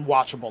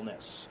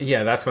unwatchableness.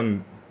 Yeah, that's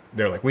when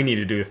they're like, we need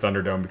to do the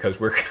Thunderdome because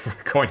we're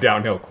going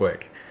downhill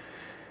quick.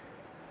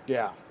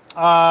 Yeah.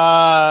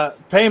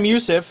 Payam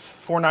Yusuf,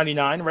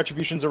 $4.99.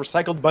 Retribution's a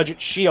recycled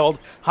budget shield.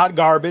 Hot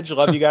garbage.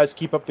 Love you guys.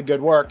 Keep up the good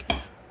work.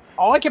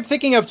 All I kept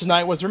thinking of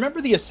tonight was,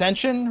 remember the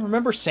Ascension?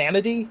 Remember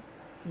Sanity?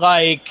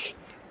 Like,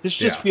 this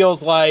just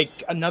feels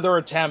like another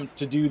attempt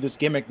to do this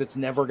gimmick that's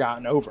never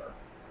gotten over.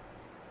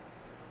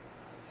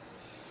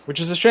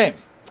 Which is a shame.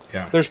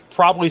 Yeah. There's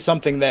probably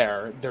something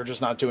there. They're just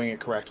not doing it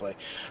correctly.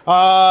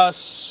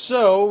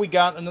 So we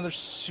got another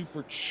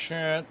super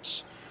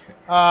chat.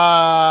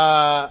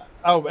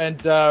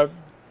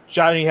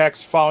 Johnny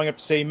Hex following up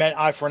to say he meant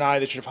eye for an eye.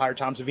 They should have hired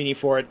Tom Savini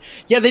for it.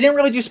 Yeah, they didn't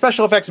really do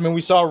special effects. I mean,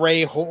 we saw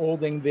Ray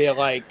holding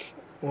the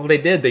Well, they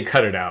did. They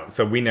cut it out,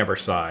 so we never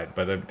saw it.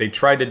 But if they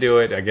tried to do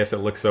it, I guess it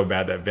looked so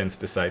bad that Vince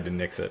decided to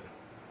nix it.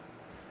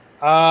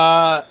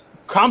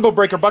 Combo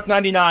Breaker,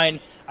 $1.99.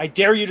 I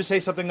dare you to say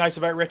something nice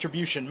about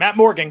Retribution. Matt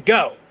Morgan,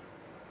 go.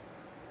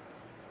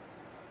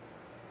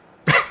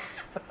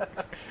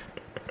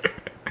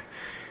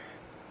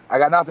 I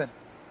got nothing.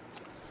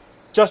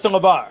 Justin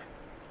LeBar.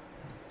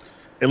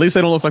 At least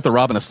they don't look like they're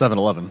robbing a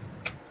 7-Eleven.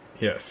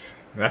 Yes,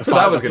 that's what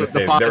I was going to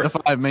say.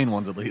 The five main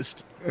ones, at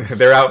least.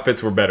 Their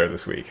outfits were better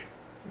this week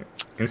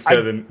instead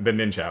of the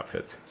ninja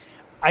outfits.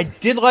 I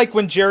did like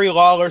when Jerry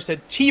Lawler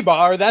said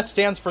T-Bar. That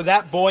stands for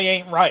that boy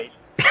ain't right.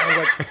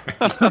 I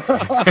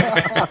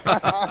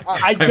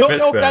don't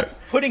know if that's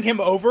putting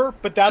him over,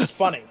 but that's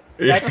funny.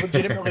 That's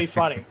legitimately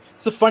funny.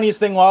 It's the funniest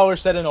thing Lawler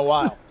said in a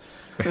while.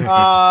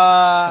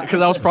 Because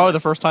that was probably the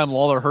first time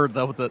Lawler heard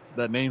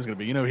that name's going to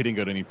be. He didn't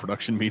go to any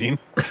production meeting.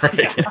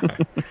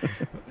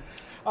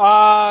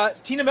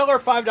 Tina Miller,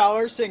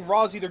 $5, saying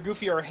Raw's either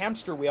goofy or a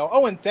hamster wheel.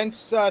 Oh, and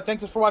thanks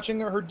for watching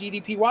her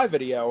DDPY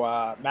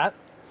video, Matt,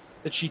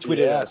 that she tweeted.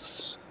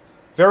 Yes.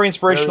 Very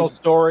inspirational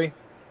story.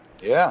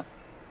 Yeah.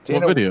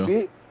 What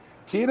video?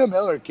 Tina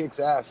Miller kicks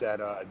ass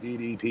at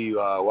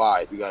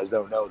DDPY, if you guys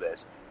don't know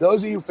this.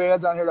 Those of you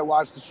fans on here that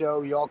watch the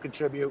show, you all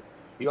contribute.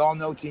 You all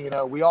know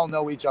Tina. We all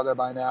know each other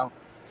by now.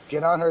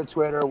 Get on her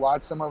Twitter.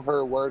 Watch some of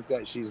her work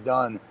that she's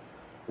done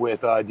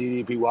with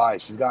DDPY.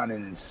 She's gotten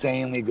in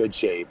insanely good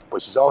shape,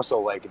 but she's also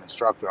like an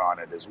instructor on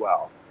it as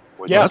well,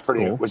 which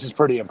is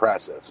pretty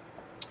impressive.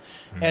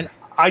 And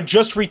I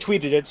just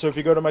retweeted it, so if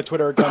you go to my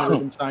Twitter, Gunn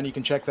Rubenstein, you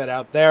can check that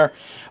out there.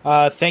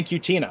 Thank you,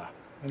 Tina.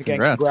 And again,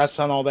 congrats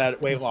on all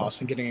that weight loss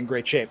and getting in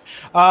great shape.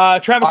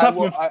 Travis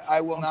Huffman.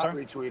 I will not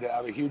retweet it. I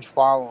have a huge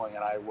following,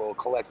 and I will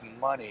collect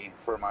money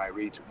for my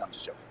retweet. No, I'm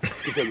just joking.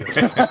 Continue.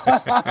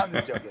 I'm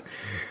just joking.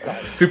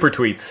 Super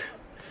tweets.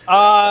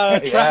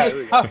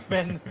 Travis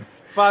Huffman,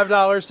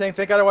 $5, saying,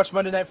 thank God I watched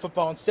Monday Night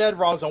Football instead.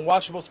 Raw's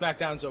unwatchable.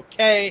 SmackDown's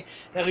okay.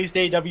 At least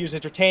AEW is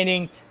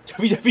entertaining.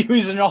 WWE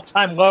is an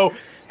all-time low.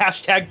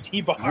 Hashtag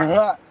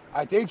T-Bar.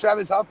 I think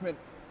Travis Huffman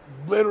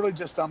literally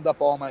just summed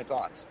up all my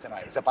thoughts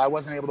tonight, except I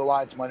wasn't able to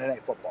watch Monday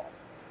Night Football.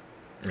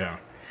 Yeah.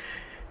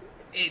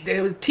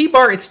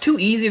 T-Bar, it's too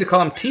easy to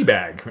call him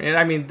Teabag.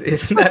 I mean,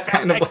 isn't that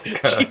kind of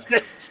like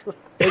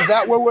Is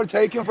that what we're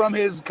taking from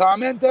his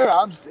comment there?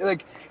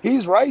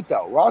 He's right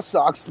though. Raw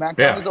sucks.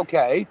 SmackDown is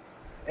okay,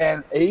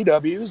 and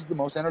AEW is the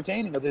most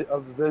entertaining of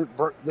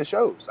the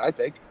shows. I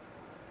think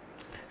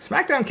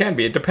SmackDown can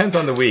be. It depends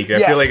on the week. I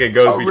feel like it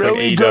goes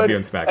between AEW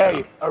and SmackDown.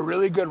 Hey, a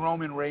really good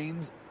Roman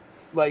Reigns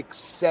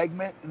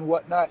segment and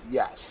whatnot.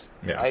 Yes,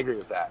 I agree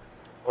with that.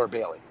 Or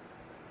Bailey.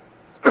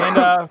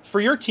 And for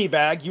your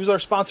teabag, use our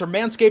sponsor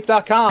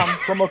Manscaped.com,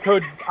 promo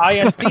code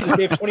INC to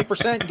save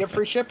 20% and get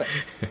free shipping.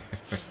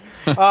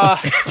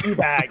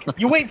 Teabag.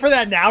 You wait for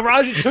that now,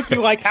 Raj? It took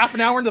you like half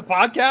an hour in the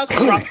podcast to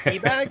drop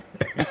teabag?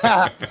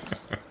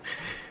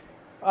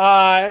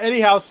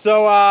 Anyhow,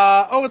 so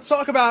let's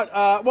talk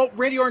about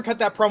Randy Orton cut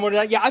that promo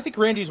tonight. Yeah, I think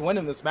Randy's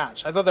winning this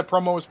match. I thought that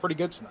promo was pretty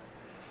good tonight.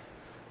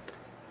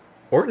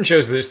 Orton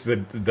shows this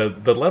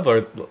the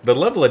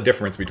level of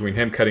difference between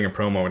him cutting a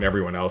promo and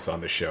everyone else on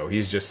the show.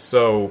 He's just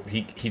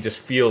he just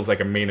feels like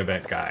a main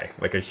event guy,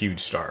 like a huge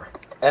star.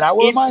 And I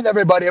will remind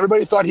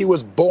everybody thought he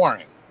was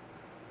boring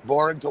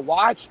to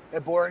watch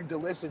and boring to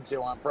listen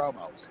to on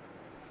promos.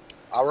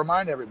 I'll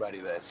remind everybody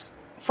this.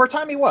 For a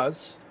time, he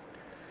was.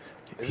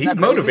 He's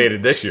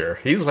motivated this year.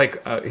 He's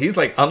like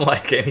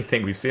unlike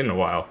anything we've seen in a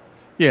while.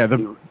 Yeah,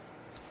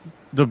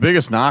 the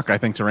biggest knock I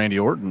think to Randy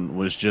Orton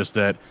was just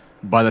that.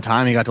 By the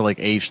time he got to like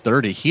age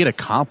 30, he had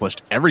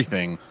accomplished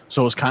everything.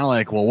 So it's kind of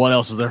like, well, what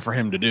else is there for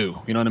him to do?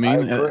 You know what I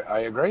mean? I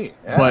agree.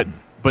 Yeah.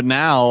 But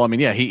now, I mean,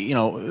 yeah, he,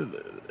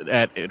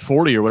 at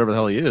 40 or whatever the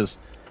hell he is,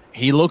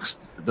 he looks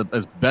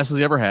as best as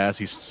he ever has.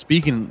 He's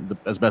speaking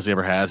as best he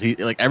ever has. He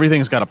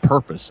everything's got a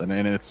purpose, and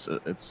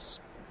it's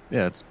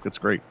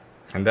great.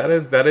 And that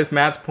is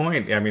Matt's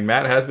point. I mean,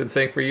 Matt has been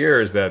saying for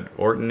years that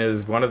Orton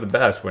is one of the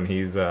best when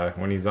he's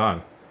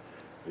on.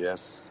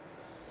 Yes.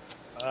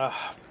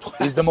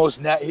 He's the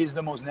most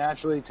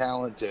naturally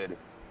talented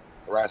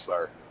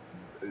wrestler.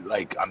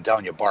 Like, I'm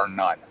telling you, bar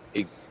none.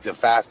 The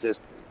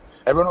fastest.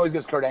 Everyone always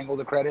gives Kurt Angle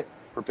the credit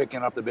for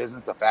picking up the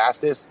business the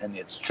fastest, and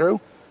it's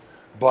true.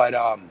 But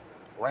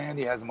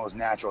Randy has the most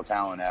natural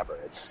talent ever.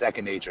 It's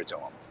second nature to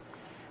him.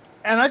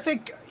 And I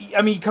think,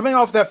 I mean, coming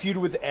off that feud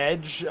with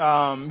Edge, he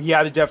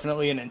had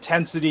definitely an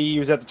intensity. He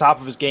was at the top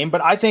of his game.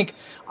 But I think,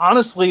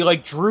 honestly,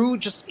 like, Drew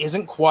just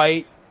isn't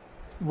quite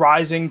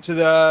rising to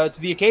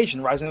the occasion,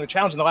 rising to the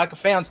challenge, and the lack of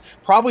fans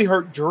probably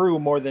hurt Drew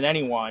more than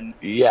anyone.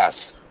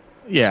 Yes.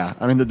 Yeah,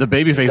 I mean the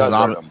baby faces.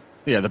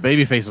 The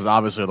baby faces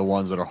obviously are the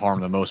ones that are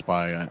harmed the most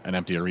by an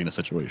empty arena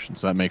situation.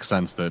 So that makes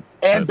sense that.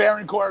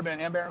 Baron Corbin.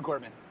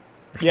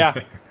 Yeah.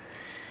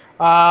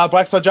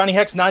 Black Star Johnny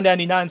Hex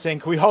 999 saying,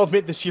 "Can we all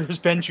admit this year has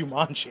been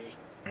Jumanji?"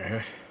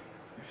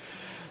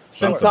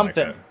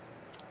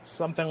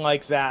 Something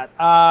like that.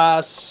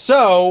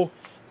 So.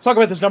 Let's talk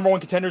about this number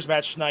one contenders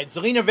match tonight.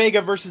 Zelina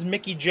Vega versus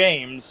Mickie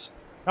James.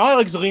 Now, I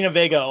like Zelina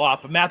Vega a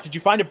lot, but Matt, did you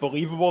find it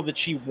believable that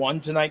she won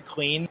tonight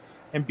clean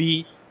and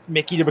beat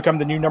Mickie to become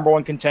the new number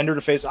one contender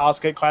to face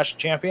Asuka at Clash of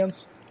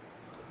Champions?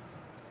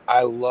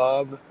 I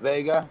love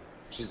Vega.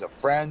 She's a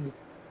friend,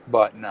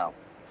 but no.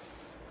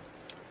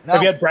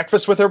 Have you had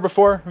breakfast with her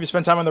before? Have you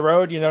spent time on the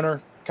road? You known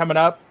her coming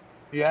up?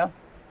 Yeah.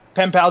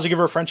 Pen pals, you give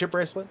her a friendship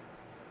bracelet?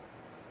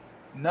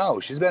 No,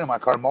 she's been in my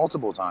car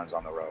multiple times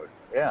on the road.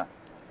 Yeah.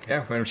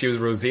 Yeah, when she was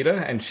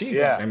Rosita, and she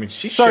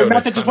Sorry,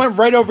 Matt, that just went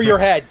right over your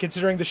head,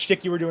 considering the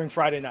shtick you were doing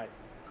Friday night.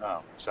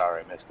 Oh,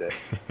 sorry, I missed it.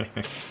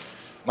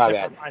 My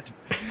bad.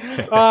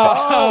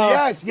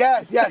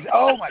 Yes.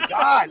 Oh, my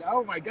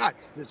God.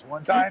 This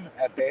one time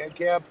at band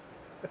camp,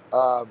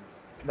 no,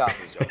 I'm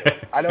just joking.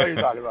 I know what you're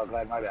talking about,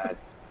 Glenn. My bad.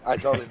 I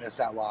totally missed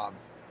that lob.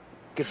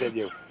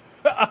 Continue.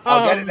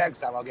 I'll get it next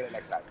time.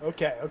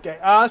 Okay.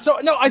 So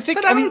no, I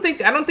think. But I don't think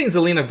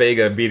Zelina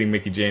Vega beating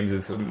Mickie James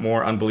is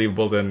more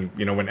unbelievable than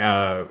when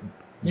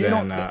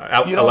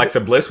Alexa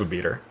Bliss would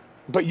beat her.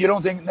 But you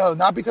don't think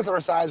not because of her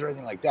size or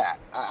anything like that.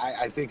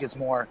 I think it's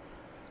more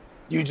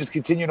you just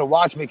continue to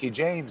watch Mickie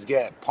James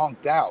get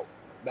punked out.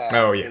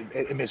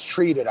 And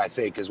mistreated, I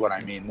think, is what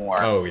I mean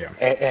more. Oh yeah.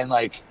 And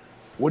like,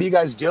 what are you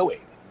guys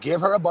doing? Give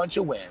her a bunch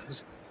of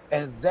wins,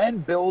 and then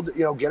build.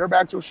 Get her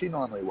back to where she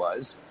normally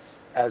was.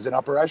 As an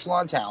upper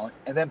echelon talent,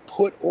 and then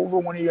put over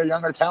one of your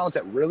younger talents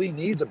that really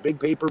needs a big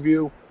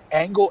pay-per-view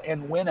angle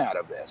and win out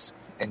of this,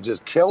 and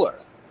just kill her.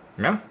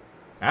 Yeah,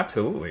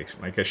 absolutely.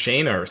 Like a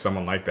Shayna or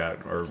someone like that,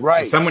 or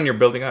right. Someone you're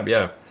building up.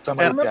 Yeah.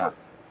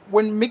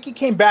 When Mickie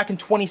came back in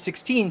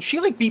 2016,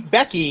 she beat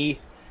Becky.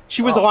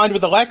 She was aligned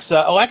with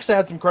Alexa. Alexa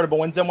had some credible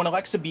wins. Then when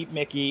Alexa beat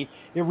Mickie,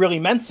 it really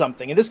meant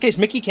something. In this case,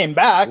 Mickie came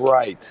back,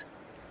 right,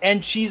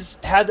 and she's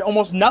had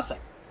almost nothing.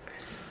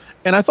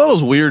 And I thought it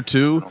was weird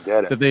too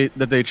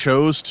that they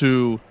chose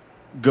to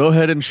go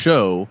ahead and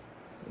show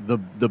the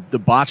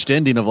botched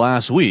ending of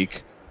last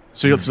week.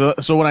 So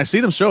when I see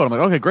them show it, I'm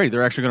like, okay, great.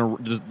 They're actually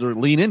going to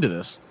lean into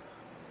this,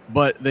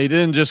 but they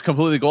didn't just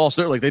completely gloss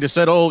through it. Like they just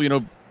said,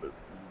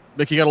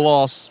 Mickie got a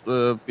loss.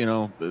 The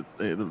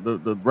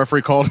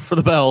referee called for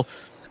the bell,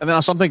 and then I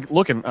was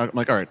looking. I'm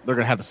like, all right, they're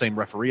going to have the same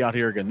referee out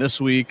here again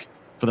this week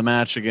for the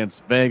match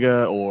against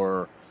Vega,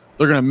 or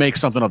they're going to make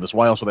something of this.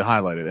 Why else would they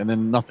highlight it? And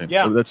then nothing.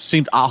 Yeah. That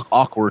seemed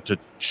awkward to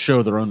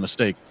show their own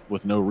mistake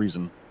with no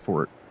reason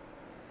for it.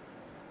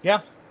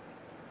 Yeah.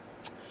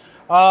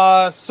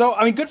 So,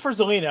 I mean, good for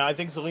Zelina. I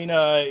think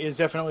Zelina is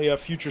definitely a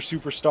future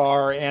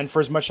superstar, and for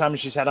as much time as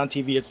she's had on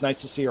TV, it's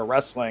nice to see her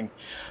wrestling.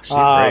 She's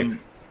great.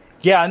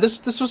 Yeah, and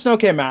this was an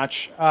okay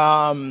match.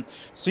 So,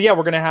 yeah,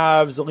 we're going to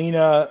have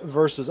Zelina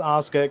versus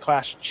Asuka at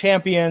Clash of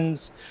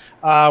Champions.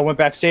 Went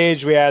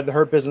backstage. We had the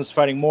Hurt Business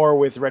fighting more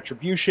with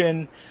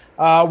Retribution.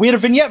 We had a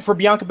vignette for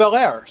Bianca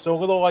Belair, so a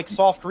little, like,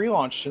 soft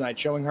relaunch tonight,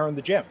 showing her in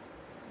the gym.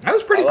 That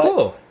was pretty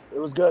cool. It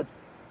was good.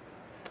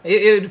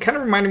 It kind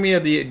of reminded me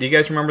of do you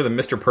guys remember the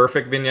Mr.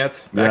 Perfect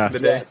vignettes back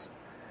in the day?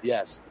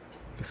 Yes.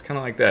 It's kind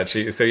of like that.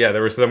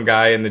 There was some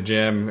guy in the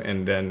gym,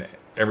 and then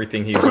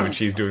everything he's doing,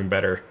 she's doing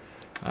better.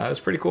 It was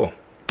pretty cool.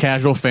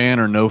 Casual fan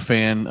or no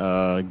fan,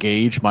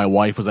 Gage, my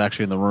wife was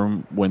actually in the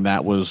room when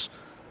that was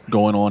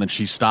going on, and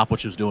she stopped what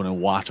she was doing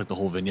and watched like the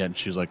whole vignette, and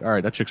she was like, all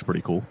right, that chick's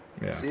pretty cool.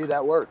 Yeah. See,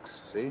 that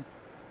works. See?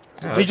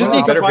 Yeah, They it's just one of need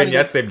the to better find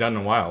vignettes they've done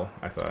in a while,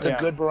 I thought. It's a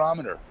good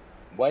barometer.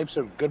 Wives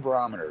are good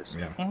barometers.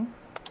 Yeah.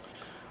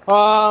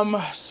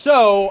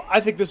 So I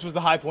think this was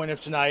the high point of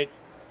tonight.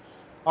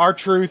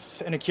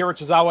 R-Truth and Akira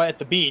Tozawa at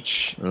the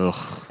beach.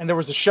 Ugh. And there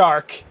was a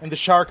shark, and the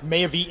shark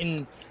may have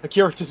eaten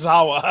Akira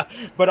Tozawa,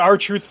 but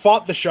R-Truth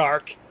fought the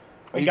shark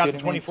Are and you got the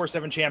kidding me?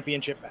 24/7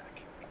 championship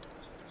back.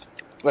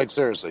 Like,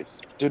 seriously.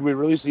 Did we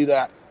really see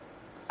that?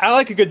 I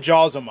like a good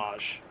Jaws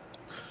homage.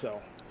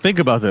 So Think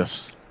about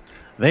this.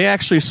 They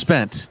actually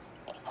spent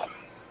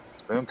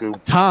Thank you.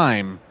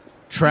 time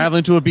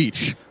traveling to a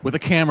beach with a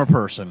camera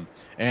person,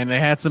 and they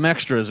had some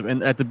extras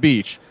at the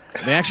beach.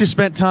 They actually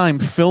spent time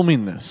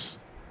filming this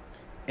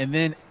and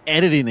then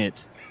editing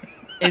it.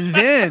 And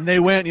then they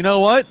went, you know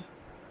what?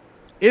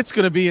 It's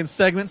going to be in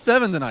segment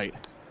 7 tonight.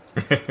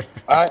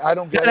 I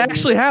don't get That it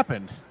actually either.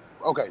 happened.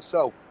 Okay,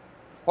 so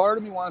part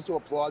of me wants to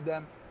applaud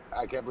them.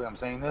 I can't believe I'm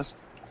saying this,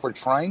 for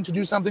trying to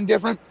do something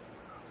different,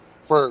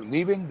 for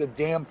leaving the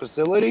damn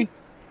facility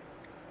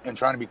and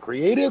trying to be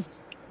creative.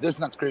 This is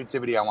not the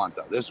creativity I want,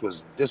 though. This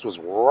was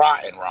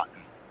rotten.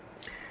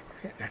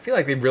 I feel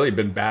like they've really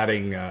been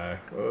batting,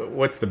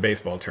 what's the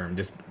baseball term?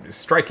 Just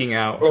striking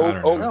out.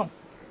 I don't know.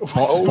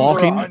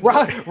 Balking?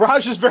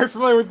 Raj is very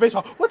familiar with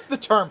baseball. What's the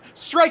term?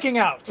 Striking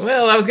out.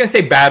 Well, I was going to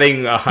say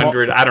batting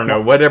 100. I don't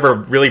know. Whatever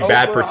really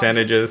bad Over 100.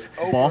 percentages.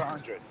 Over Ball?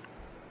 100.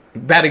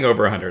 Batting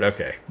over 100.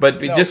 Okay.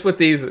 But No. just with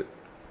these.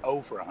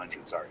 Over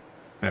 100, sorry.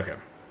 Okay.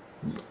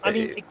 I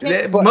mean, it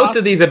can't, but- Most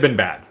of these have been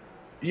bad.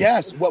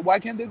 Yes. Why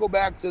can't they go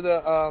back to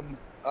the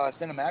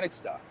cinematic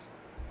stuff?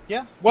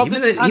 yeah. Well, even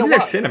this is kind of their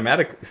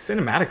what.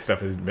 cinematic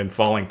stuff has been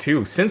falling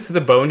too. Since the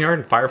Boneyard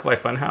and Firefly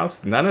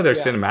Funhouse, none of their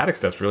Yeah. cinematic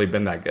stuff's really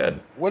been that good.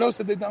 What else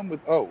have they done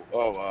with?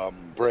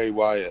 Bray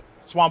Wyatt,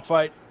 Swamp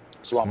Fight.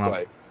 Swamp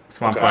Fight.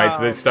 Swamp Okay. Fights,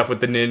 the stuff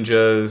with the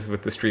ninjas,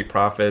 with the Street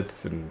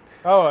Profits, and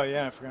Oh,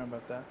 yeah, I forgot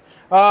about that.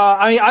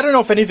 I mean, I don't know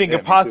if anything Yeah,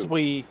 could me too.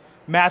 possibly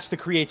match the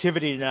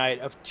creativity tonight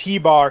of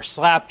T-Bar,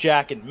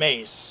 Slapjack, and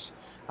Mace.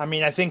 I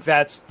mean, I think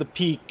that's the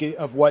peak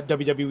of what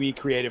WWE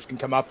creative can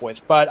come up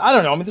with. But I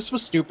don't know. I mean, this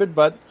was stupid,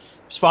 but it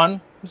was fun.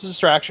 It was a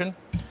distraction.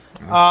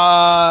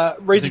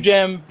 Razor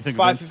Jam.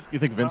 You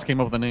think Vince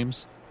came up with the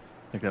names?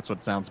 I think that's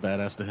what sounds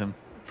badass to him.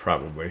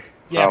 probably.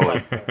 Yeah.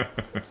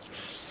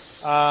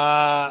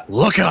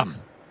 Look at him.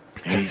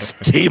 He's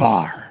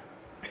T-Bar.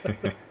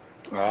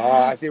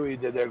 I see what you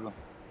did there.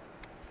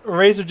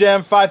 Razor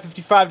Jam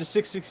 555 to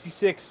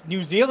 666.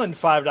 New Zealand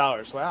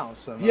 $5. Wow.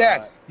 So,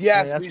 Yes,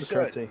 that's we for should.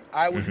 currency.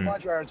 I would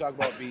much rather talk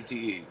about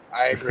BTE.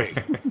 I agree.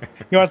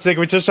 You want to say,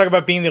 we just talk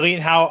about being the elite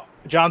and how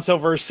John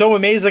Silver is so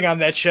amazing on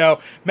that show.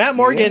 Matt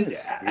Morgan, He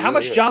is. He how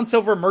much really is. John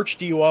Silver merch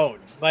do you own?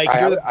 Like,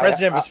 you're the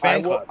president of his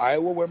fan club. I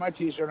will wear my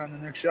T-shirt on the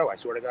next show. I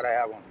swear to God, I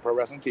have one. Pro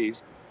Wrestling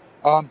Tees.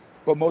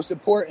 But most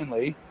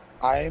importantly,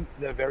 I'm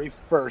the very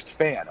first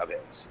fan of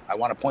his. I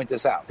want to point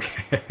this out.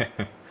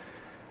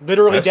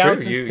 Literally That's down true.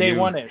 since You- day you-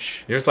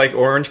 one-ish. You're just like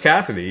Orange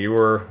Cassidy. You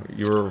were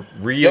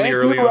really Thank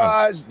early you, on.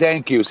 Raj.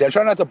 Thank you. See, I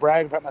try not to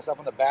brag and pat myself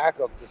on the back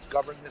of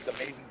discovering this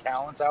amazing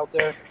talents out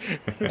there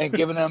and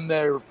giving them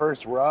their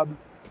first rub.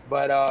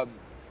 But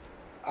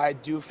I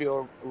do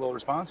feel a little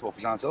responsible for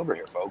John Silver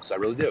here, folks. I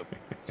really do.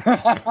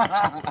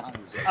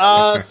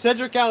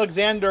 Cedric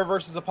Alexander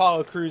versus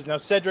Apollo Crews. Now,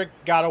 Cedric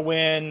got a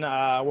win,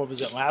 what was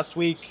it, last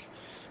week?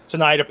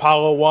 Tonight,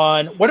 Apollo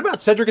won. What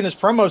about Cedric in his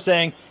promo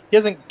saying he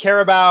doesn't care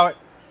about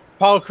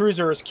Apollo Crews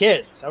or his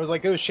kids? I was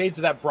like, those shades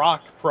of that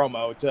Brock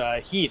promo to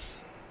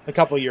Heath a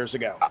couple years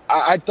ago.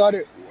 I thought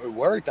it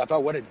worked. I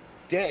thought, what a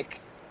dick.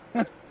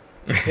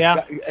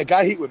 Yeah. It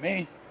got heat with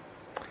me.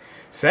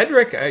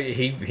 Cedric,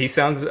 he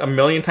sounds a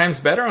million times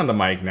better on the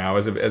mic now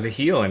as a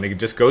heel, and it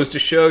just goes to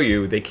show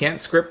you they can't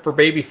script for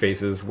baby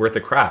faces worth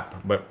of crap.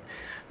 But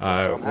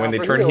Somehow when they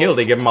for turn heel, heels.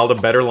 they give them all the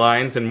better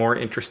lines and more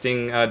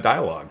interesting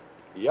dialogue.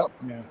 Yep.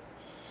 Yeah.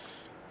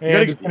 You And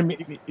gotta, it's gonna be-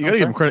 you I'm gotta give him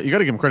sorry? credit. You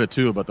gotta give him credit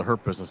too about the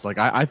Hurt Business. Like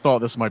I thought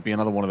this might be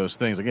another one of those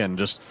things. Again,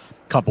 just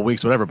a couple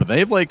weeks, whatever. But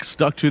they've like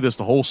stuck to this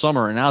the whole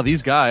summer, and now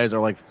these guys are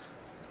like,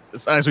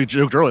 as we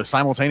joked earlier,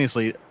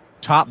 simultaneously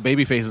top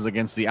baby faces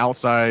against the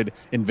outside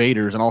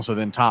invaders, and also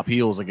then top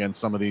heels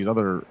against some of these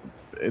other.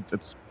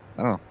 It's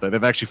I don't know.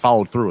 They've actually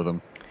followed through with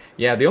them.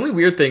 Yeah, the only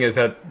weird thing is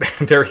that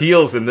they're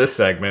heels in this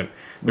segment.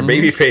 They're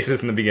baby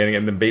faces in the beginning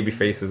and then baby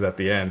faces at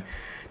the end.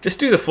 Just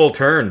do the full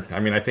turn.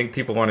 I mean, I think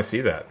people want to see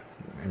that.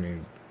 I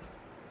mean,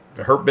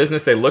 the Hurt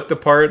Business, they look the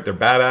part. They're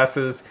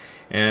badasses.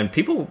 And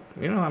people,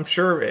 I'm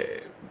sure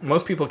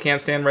most people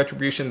can't stand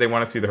Retribution. They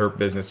want to see the Hurt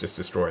Business just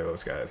destroy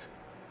those guys.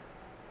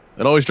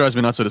 It always drives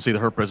me nuts to see the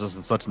Hurt Business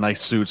in such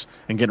nice suits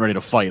and getting ready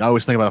to fight. I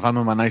always think about if I'm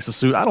in my nicest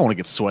suit, I don't want to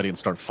get sweaty and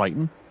start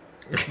fighting.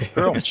 Get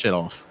that shit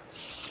off.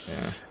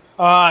 Yeah.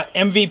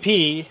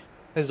 MVP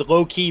has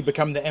low-key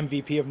become the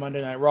MVP of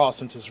Monday Night Raw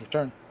since his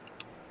return.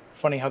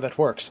 Funny how that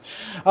works.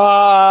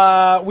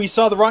 We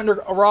saw the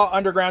Raw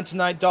Underground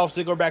tonight. Dolph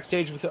Ziggler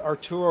backstage with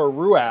Arturo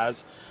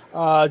Ruiz.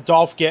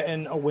 Dolph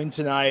getting a win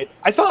tonight.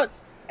 I thought,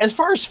 as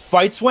far as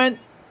fights went,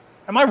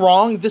 am I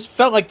wrong? This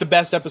felt like the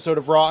best episode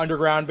of Raw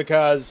Underground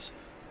because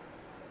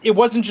it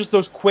wasn't just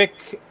those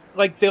quick,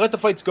 like they let the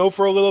fights go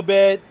for a little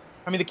bit.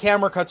 I mean, the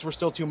camera cuts were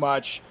still too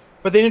much,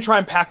 but they didn't try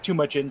and pack too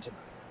much into it.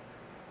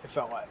 It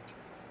felt like.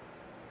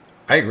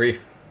 I agree.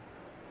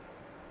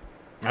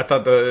 I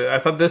thought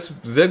this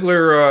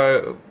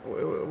Ziggler,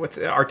 what's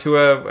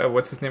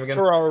his name again?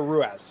 Arturo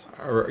Ruiz.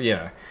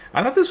 Yeah,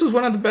 I thought this was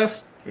one of the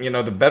best,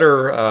 the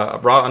better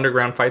Raw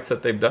Underground fights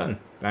that they've done.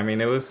 I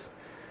mean, it's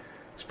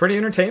pretty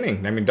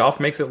entertaining. I mean, Dolph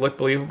makes it look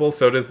believable.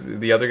 So does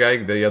the other guy.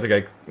 The other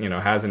guy,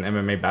 has an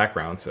MMA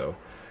background, so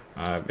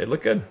it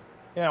looked good.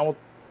 Yeah, we'll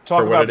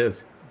talk for about what it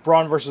is.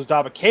 Braun versus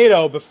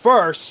Dabba-Kato, but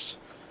first,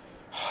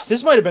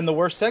 this might have been the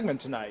worst segment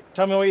tonight.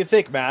 Tell me what you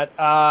think, Matt.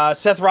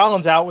 Seth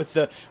Rollins out with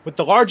the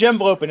large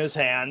envelope in his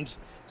hand,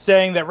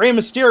 saying that Rey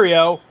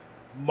Mysterio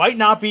might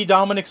not be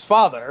Dominic's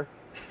father,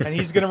 and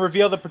he's going to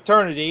reveal the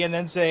paternity, and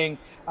then saying,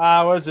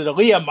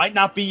 Aaliyah might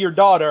not be your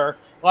daughter.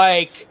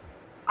 Like,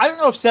 I don't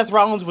know if Seth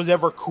Rollins was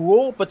ever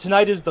cool, but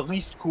tonight is the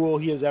least cool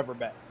he has ever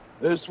been.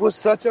 This was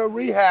such a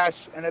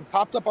rehash, and it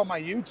popped up on my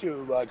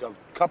YouTube like a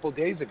couple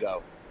days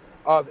ago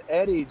of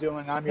Eddie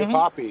doing "I'm Your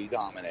Poppy,"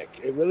 Dominic.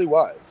 It really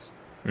was.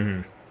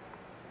 Mm-hmm.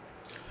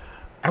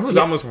 I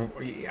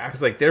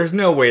was like, there's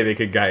no way they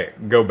could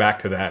go back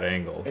to that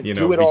angle. And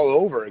do it all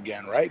over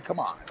again, right? Come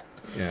on.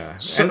 Yeah.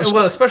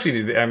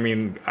 Especially, I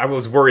mean, I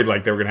was worried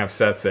like they were going to have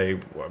Seth say,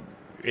 well,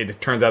 it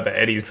turns out that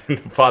Eddie's been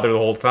the father the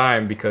whole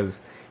time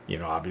because,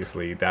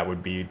 obviously that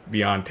would be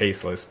beyond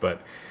tasteless. But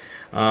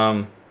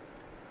yeah,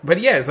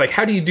 it's like,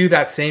 how do you do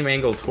that same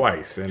angle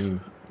twice?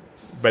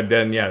 But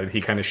then, yeah,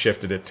 he kind of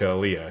shifted it to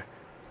Aaliyah.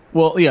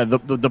 Well, yeah,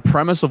 the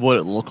premise of what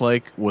it looked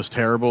like was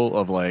terrible.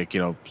 Of like,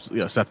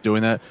 Seth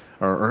doing that,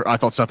 or I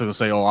thought Seth was going to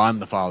say, "Oh, I'm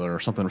the father"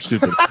 or something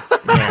stupid.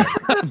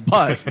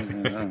 but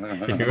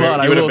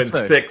I would have been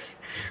say, 6,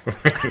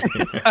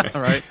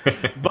 right?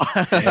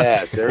 But,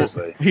 yeah,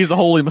 seriously, he's the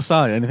holy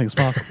Messiah. Anything's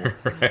possible.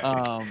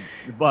 Right.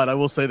 But I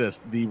will say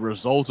this: the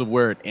result of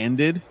where it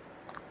ended,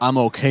 I'm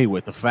okay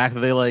with. The fact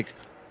that they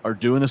are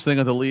doing this thing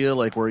with Aaliyah,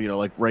 like where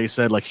like Ray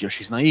said, like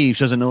she's naive,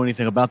 she doesn't know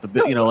anything about the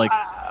bit,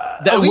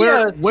 that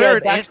where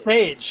it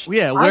backstage.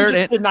 Where I'm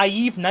just a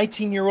naive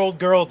 19-year-old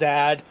girl,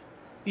 Dad.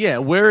 Yeah,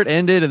 where it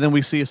ended, and then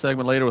we see a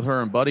segment later with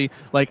her and Buddy.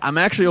 Like, I'm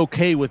actually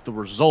okay with the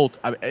result.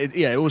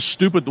 It was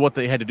stupid what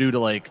they had to do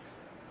to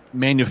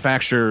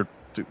manufacture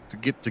to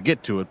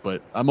get to it,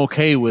 but I'm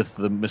okay with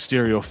the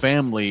Mysterio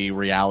family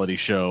reality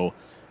show,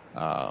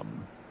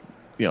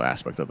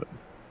 aspect of it.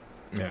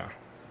 Yeah.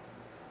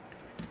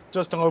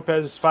 Justin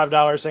Lopez,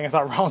 $5, saying I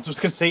thought Rollins was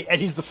going to say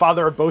Eddie's the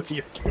father of both of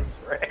your kids.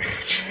 Right?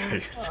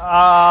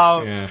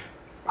 Yeah.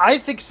 I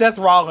think Seth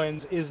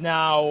Rollins is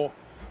now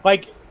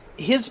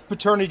his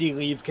paternity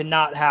leave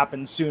cannot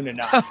happen soon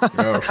enough.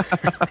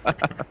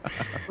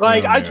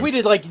 I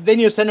tweeted then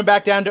you send him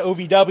back down to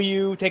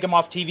OVW, take him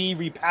off TV,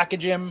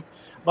 repackage him.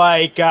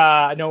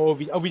 No,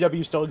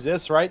 OVW still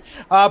exists, right?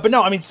 But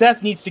no, I mean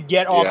Seth needs to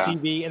get off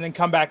TV and then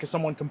come back as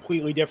someone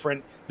completely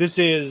different. This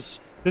is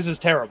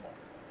terrible.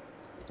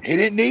 He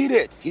didn't need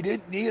it. He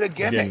didn't need a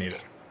gimmick. He didn't need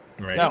it.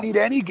 Right. He didn't need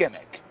any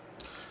gimmick.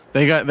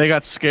 They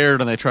got scared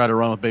and they tried to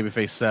run with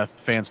babyface Seth.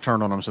 Fans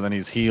turned on him, so then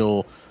he's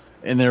heel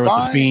in there with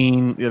the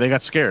Fiend. Yeah, they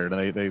got scared.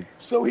 They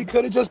So he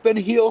could have just been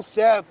heel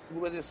Seth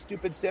with his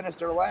stupid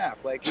sinister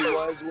laugh, like he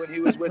was when he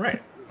was with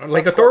right,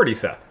 like Authority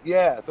Seth.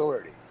 Yeah,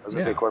 Authority. I was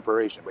gonna say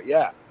Corporation, but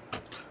yeah.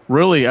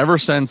 Really, ever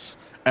since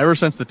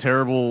the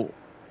terrible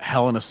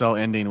Hell in a Cell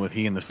ending with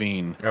he and the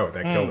Fiend. Oh,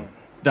 that killed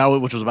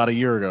him. Which was about a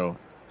year ago.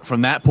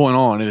 From that point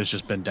on, it has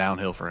just been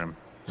downhill for him.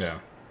 Yeah.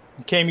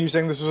 Came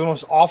using this was the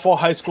most awful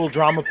high school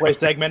drama play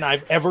segment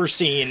I've ever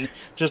seen.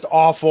 Just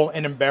awful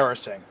and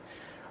embarrassing.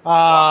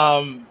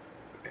 And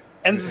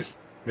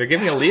they're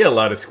giving Aaliyah a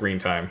lot of screen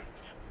time.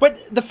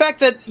 But the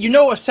fact that a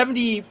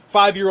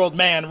 75-year-old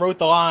man wrote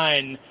the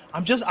line,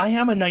 I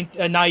am a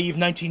naive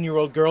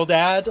 19-year-old girl,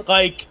 Dad.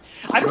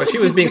 She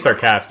was being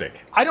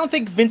sarcastic. I don't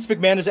think Vince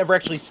McMahon has ever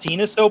actually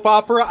seen a soap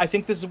opera. I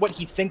think this is what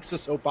he thinks a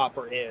soap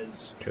opera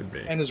is. Could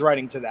be. And is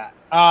writing to that.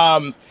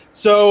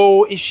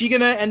 So is she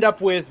going to end up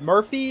with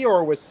Murphy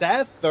or with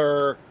Seth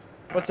or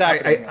what's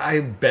happening? I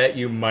bet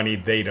you money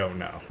they don't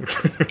know.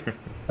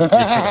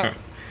 They're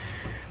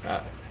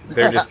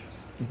just,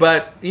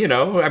 but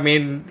I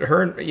mean,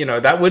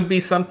 that would be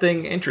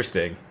something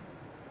interesting.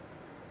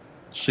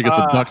 She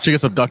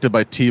gets abducted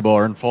by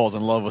T-Bar and falls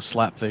in love with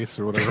Slapface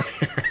or whatever.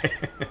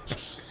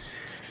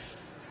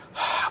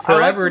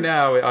 Forever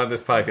now on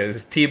this podcast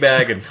is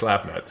Teabag and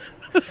Slapnuts.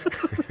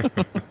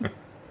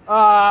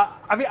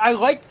 I mean, I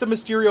like the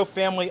Mysterio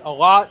family a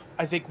lot.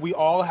 I think we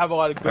all have a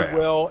lot of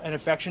goodwill and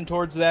affection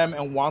towards them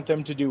and want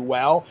them to do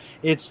well.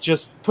 It's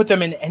just put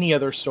them in any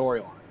other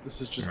storyline.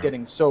 This is just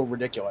getting so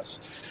ridiculous.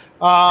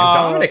 And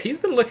Dominic, he's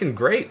been looking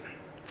great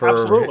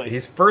for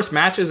his first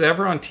matches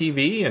ever on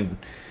TV, and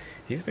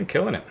he's been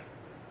killing it.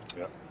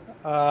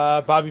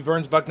 Bobby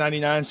Burns,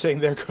 $1.99, saying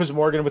there goes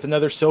Morgan with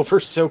another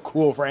silver. So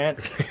cool rant.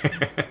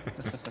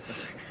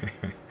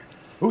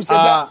 Who said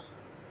that?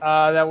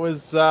 That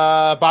was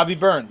Bobby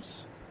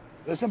Burns.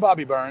 Listen,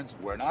 Bobby Burns,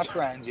 we're not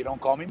friends. You don't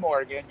call me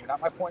Morgan. You're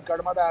not my point guard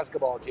of my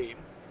basketball team.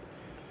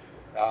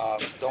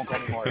 Don't call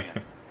me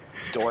Morgan.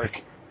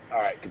 Dork.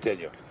 All right,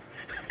 continue.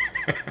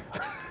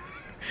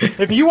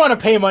 If you want to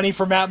pay money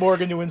for Matt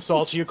Morgan to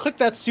insult you, click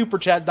that super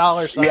chat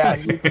dollar sign on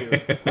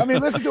YouTube. I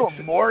mean, listen to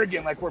him,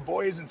 Morgan, like we're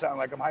boys and sound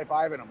like I'm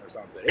high-fiving him or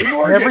something. Hey,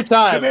 Morgan, every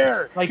time. Come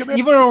here. Like, come here.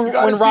 even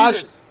when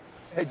Raj...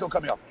 Hey, don't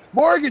cut me off.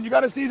 Morgan, you got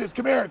to see this.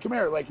 Come here.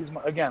 Like he's,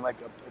 again, like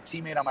a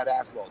teammate on my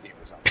basketball team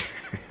or something.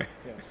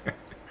 Yes.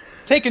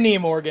 Take a knee,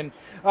 Morgan.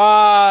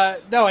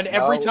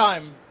 Every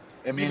time.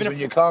 It means when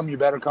you come, you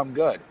better come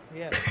good.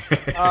 Yeah.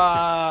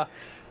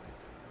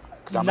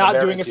 Because I'm not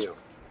doing it.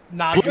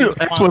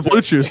 That's what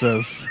Blue Chew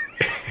says.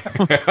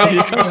 When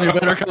you come, you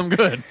better come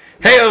good.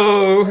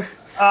 Hey-o!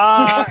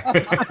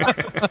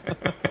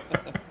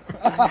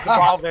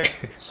 Evolving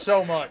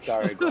so much.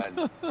 Sorry,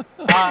 Glenn.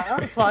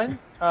 That's fine.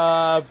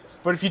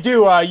 But if you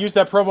do, use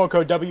that promo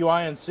code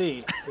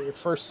WINC for your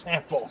first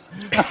sample.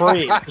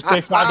 Free. Just pay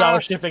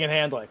 $5 shipping and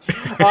handling.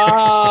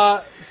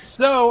 A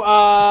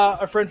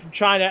friend from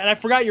China, and I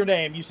forgot your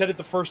name. You said it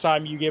the first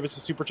time you gave us a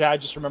super chat. I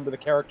just remember the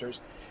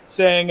characters.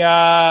 Saying,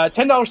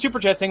 $10 super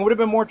chat saying, it would have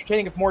been more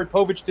entertaining if Maury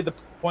Povich did the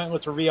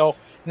pointless reveal.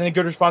 And then a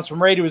good response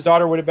from Ray to his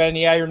daughter would have been,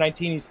 yeah, you're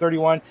 19, he's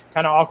 31.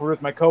 Kind of awkward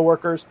with my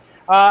coworkers.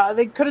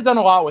 They could have done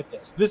a lot with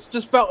this. This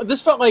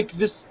felt like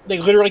this. They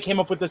literally came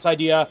up with this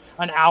idea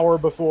an hour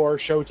before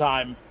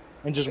Showtime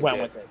and just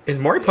went with it. Is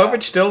Maury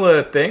Povich still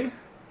a thing?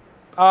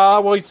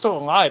 Well, he's still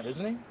alive,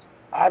 isn't he?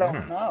 I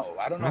don't know.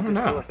 I don't know if he's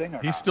still a thing or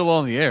not. He's still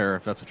on the air,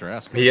 if that's what you're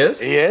asking. He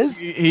is? He is?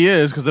 He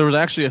is, because there was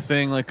actually a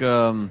thing like,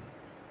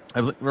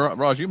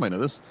 Raj, you might know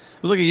this.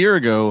 It was like a year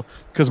ago,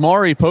 because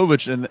Maury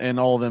Povich and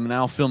all of them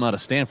now film out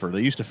of Stanford.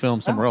 They used to film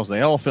somewhere else.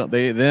 They all film.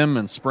 Them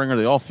and Springer.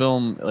 They all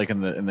film like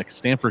in the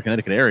Stanford,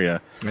 Connecticut area.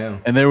 Yeah.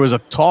 And there was a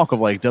talk of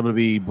like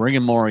WWE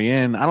bringing Maury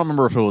in. I don't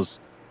remember if it was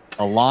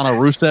a Lana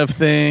Rusev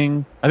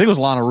thing. I think it was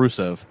Lana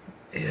Rusev.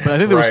 Yeah, but I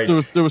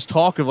think there was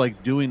talk of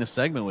like doing a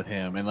segment with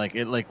him, and like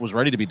it like was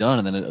ready to be done,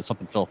 and then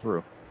something fell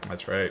through.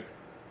 That's right.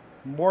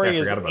 Maury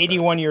is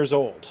 81 years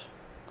old.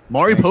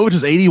 Maury Povich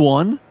is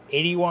 81.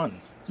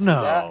 81.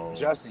 No,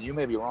 Justin, you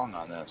may be wrong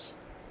on this.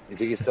 You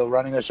think he's still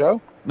running the show?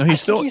 No,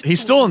 he's still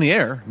in the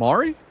air.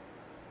 Maury?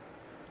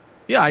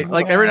 Yeah,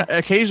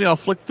 occasionally I'll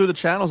flick through the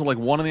channels at like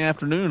 1 PM,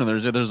 and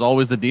there's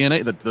always the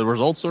DNA that the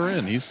results are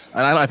in.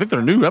 I think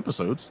they're new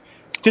episodes.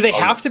 Do they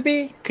have to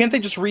be? Can't they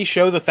just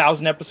re-show the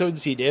 1,000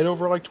 episodes he did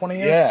over like 20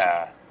 years?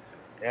 Yeah.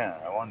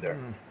 I wonder.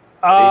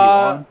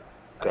 81.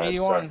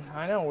 81.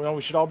 I know.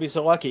 We should all be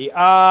so lucky.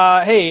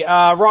 Hey,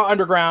 Raw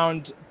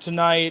Underground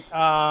tonight.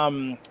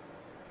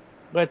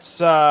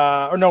 Let's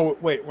or no,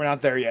 wait, we're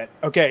not there yet.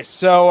 Okay,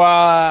 so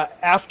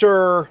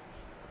after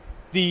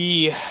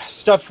the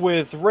stuff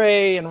with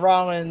Ray and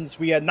Rollins,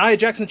 we had Nia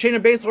Jackson, Shayna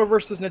Baszler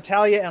versus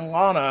Natalya and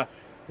Lana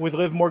with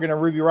Liv Morgan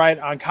and Ruby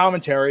Riott on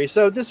commentary.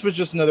 So this was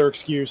just another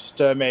excuse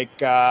to make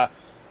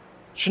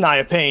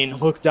Shania Payne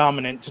look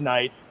dominant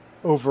tonight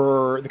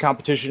over the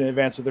competition in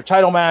advance of their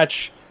title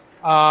match.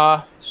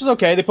 This was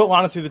okay. They put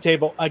Lana through the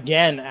table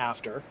again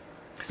after.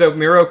 So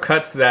Miro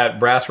cuts that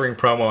brass ring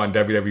promo on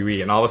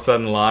WWE, and all of a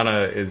sudden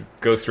Lana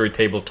goes through a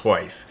table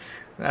twice.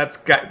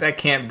 That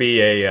can't be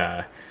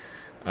a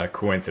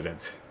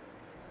coincidence,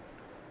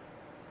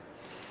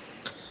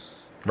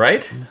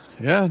 right?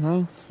 Yeah,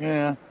 no.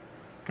 Yeah.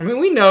 I mean,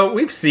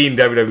 we've seen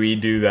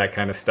WWE do that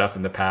kind of stuff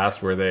in the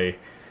past, where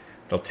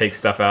they'll take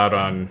stuff out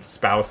on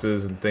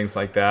spouses and things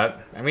like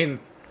that. I mean,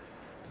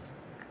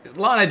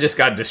 Lana just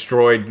got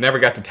destroyed. Never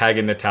got to tag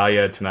in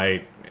Natalya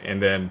tonight. And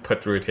then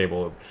put through a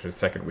table for the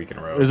second week in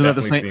a row. Isn't that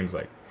the same? Seems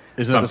like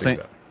isn't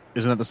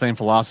that the same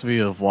philosophy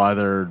of why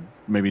they're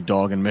maybe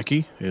dogging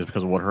Mickey is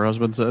because of what her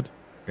husband said?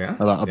 Yeah,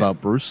 about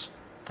Bruce.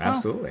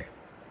 Absolutely.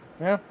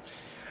 Yeah.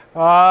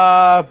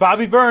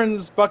 Bobby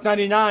Burns,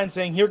 $1.99,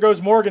 saying, "Here goes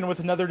Morgan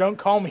with another. Don't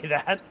call me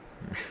that."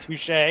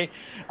 Touche. And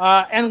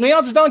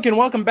Leonza Duncan,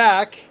 welcome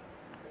back,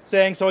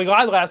 saying, "So he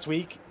lied last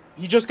week.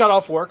 He just got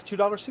off work.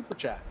 $2 super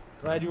chat.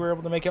 Glad you were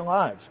able to make it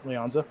live,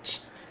 Leonza."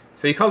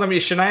 So you called him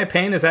Shania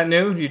Payne? Is that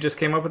new? You just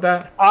came up with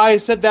that? I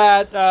said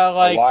that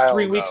like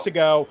 3 weeks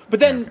ago. But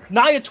then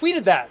Nia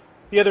tweeted that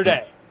the other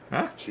day.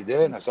 Huh? She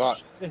did. I saw it.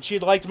 And she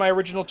liked my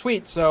original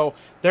tweet. So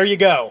there you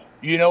go.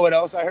 You know what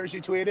else I heard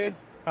she tweeted?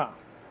 Huh.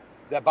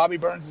 That Bobby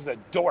Burns is a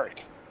dork.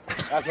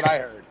 That's what I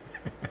heard.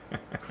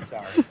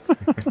 Sorry.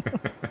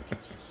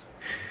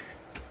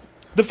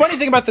 The funny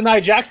thing about the Nia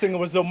Jax thing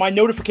was, though, my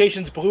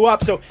notifications blew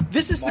up. So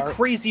this is the Mark.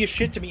 craziest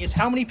shit to me, is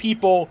how many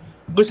people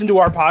listen to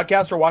our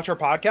podcast or watch our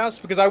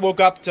podcast, because I woke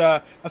up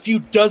to a few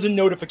dozen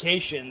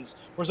notifications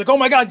where it's like, oh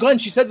my God, Glenn,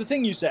 she said the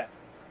thing you said.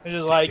 It's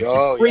just like,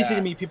 Oh, it's crazy yeah.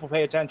 to me people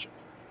pay attention.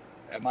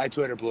 And my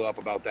Twitter blew up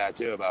about that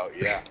too.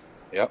 Yep.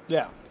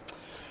 Yeah.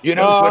 You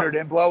know whose Twitter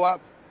didn't blow up?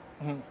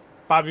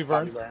 Bobby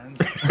Burns. Bobby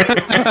Burns.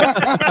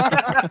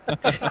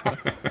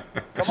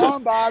 Come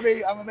on,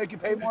 Bobby. I'm gonna make you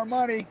pay more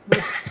money.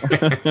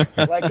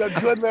 Like a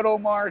good little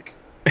Mark.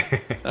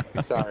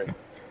 Sorry.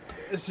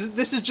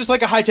 This is just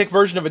like a high-tech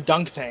version of a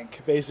dunk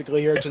tank,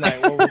 basically, here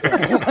tonight. What we're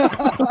doing.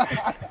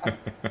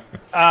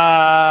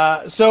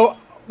 So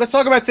let's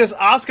talk about this.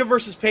 Asuka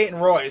versus Peyton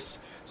Royce.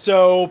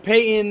 So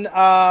Peyton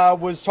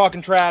was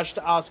talking trash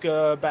to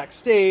Asuka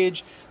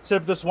backstage,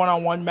 set up this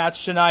one-on-one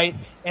match tonight.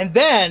 And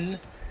then,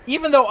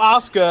 even though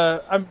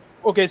Asuka...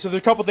 okay, so there's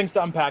a couple things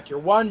to unpack here.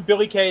 One,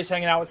 Billie Kay is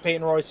hanging out with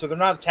Peyton Royce, so they're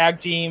not a tag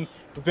team,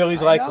 but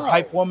Billie's like her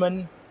hype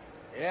woman.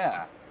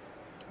 Yeah.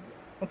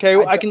 Okay,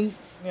 I can...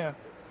 Yeah.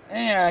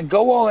 And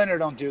go all in or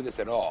don't do this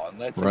at all. And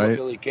let's see what Right.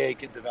 Billie Kay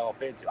can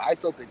develop into. I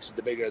still think she's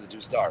the bigger of the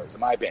two stars,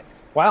 in my opinion.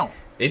 Wow.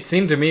 It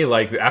seemed to me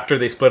like after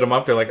they split them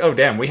up, they're like, oh,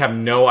 damn, we have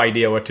no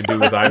idea what to do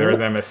with either of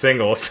them as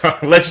singles. So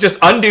let's just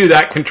undo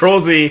that,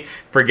 Control-Z,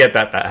 forget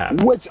that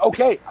happened. Which,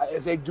 okay,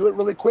 if they do it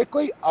really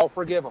quickly, I'll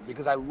forgive them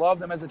because I love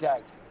them as a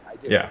tag team. I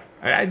do.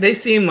 Yeah. They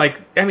seem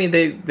like, I mean,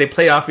 they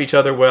play off each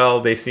other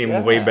well. They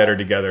seem way better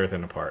together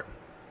than apart.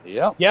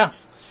 Yep. Yeah.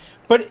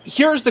 But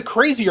here's the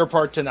crazier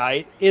part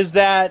tonight, is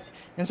that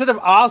instead of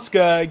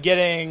Asuka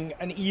getting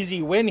an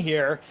easy win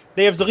here,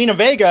 they have Zelina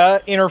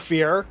Vega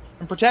interfere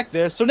and protect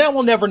this. So now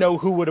we'll never know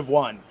who would have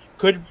won.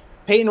 Could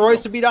Peyton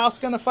Royce have beat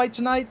Asuka in a fight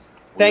tonight?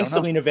 Thanks,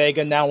 don't know. Zelina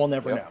Vega. Now we'll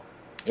never know.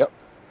 Yep.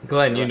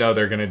 Glenn, you know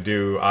they're going to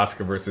do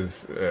Asuka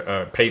versus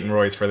Peyton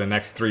Royce for the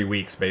next 3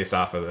 weeks based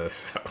off of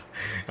this.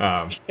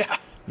 So, Yeah.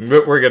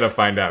 we're going to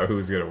find out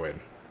who's going to win.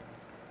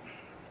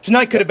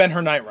 Tonight could have been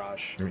her night,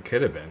 Raj. It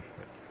could have been.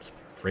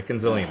 Freaking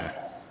Zelina.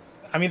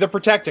 I mean, they're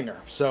protecting her,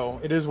 so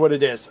it is what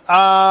it is.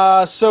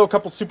 So a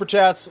couple super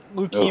chats.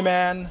 Luke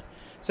He-Man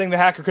saying the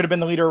hacker could have been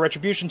the leader of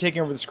Retribution, taking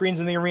over the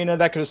screens in the arena.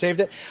 That could have saved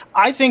it.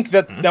 I think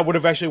that would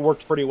have actually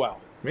worked pretty well.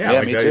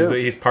 Yeah, me too.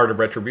 he's part of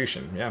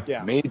Retribution. Yeah.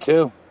 Yeah. Me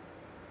too.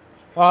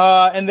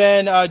 And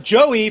then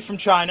Joey from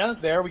China.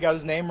 There, we got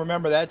his name.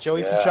 Remember that,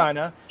 Joey from Yeah,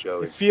 China.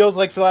 Joey. It feels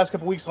like for the last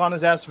couple weeks,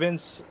 Lana's asked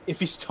Vince if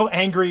he's still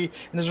angry,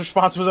 and his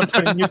response was, "I'm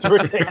putting you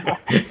through a table."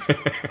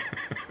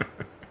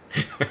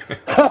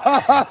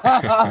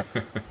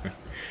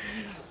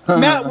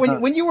 Matt,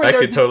 when you were I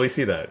there, could totally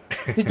see that.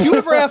 did you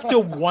ever have to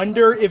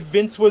wonder if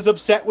Vince was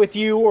upset with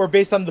you, or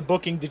based on the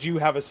booking, did you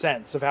have a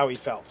sense of how he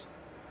felt?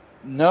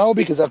 No,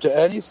 because after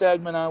any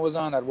segment I was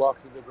on, I'd walk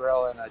through the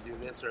grill and I'd do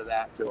this or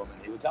that to him,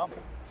 and he would tell me.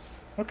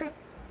 Okay.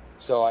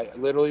 So I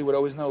literally would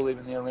always know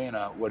leaving the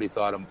arena what he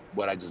thought of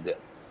what I just did.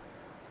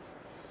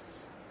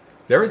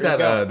 There's There you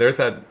go.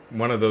 that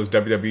one of those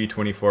WWE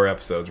 24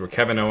 episodes where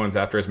Kevin Owens,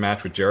 after his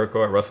match with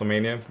Jericho at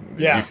WrestleMania,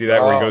 Yeah. you see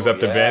that where he Oh, goes up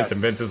to Vince yes.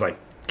 and Vince is like,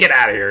 "Get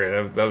out of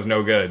here! That was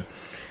no good."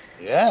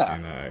 Yeah.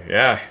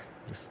 And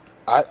just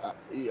I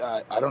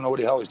don't know what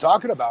the hell he's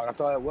talking about. I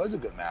thought it was a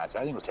good match. I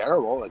think it was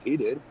terrible, like he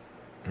did.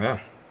 yeah.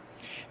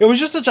 It was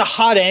just such a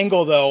hot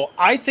angle, though.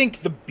 I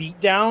think the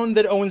beatdown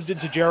that Owens did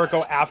to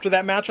Jericho after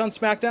that match on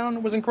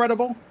SmackDown was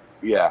incredible.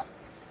 Yeah.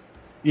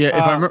 Yeah,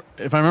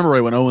 if I remember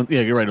right, when Owens,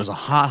 yeah, you're right. It was a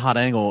hot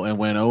angle, and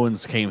when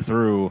Owens came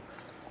through,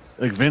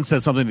 like Vince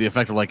said something to the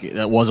effect of like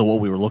that wasn't what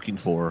we were looking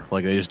for.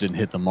 Like they just didn't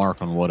hit the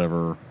mark on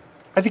whatever.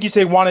 I think you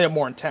say wanted it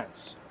more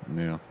intense.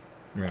 Yeah.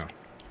 Yeah.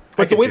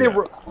 But the could way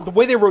see the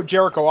way they wrote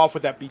Jericho off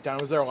with that beatdown,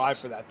 I was there live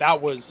for that.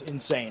 That was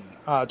insane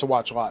to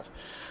watch live.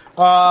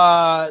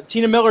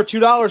 Tina Miller,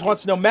 $2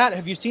 wants to know, Matt,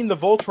 have you seen the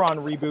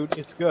Voltron reboot?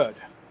 It's good.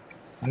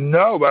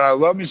 No, but I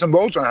love me some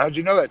Voltron. How'd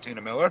you know that,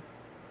 Tina Miller?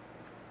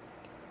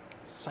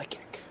 Psychic.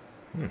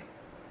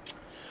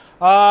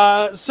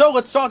 So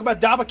let's talk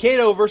about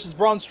Dabba-Kato versus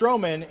Braun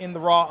Strowman in the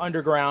Raw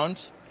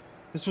Underground.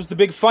 This was the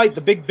big fight,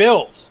 the big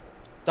build.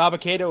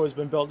 Dabba-Kato has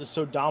been built as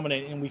so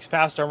dominant in weeks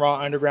past on Raw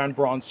Underground.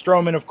 Braun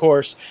Strowman, of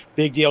course,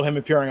 big deal. Him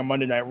appearing on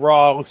Monday Night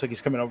Raw. Looks like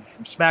he's coming over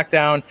from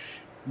SmackDown.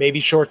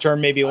 Maybe short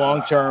term, maybe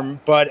long term.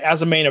 But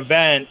as a main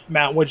event,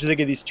 Matt, what did you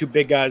think of these two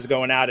big guys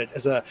going at it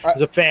as a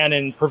fan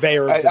and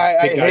purveyor of the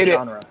big guy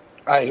genre?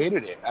 I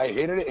hated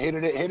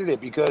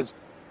it because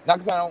not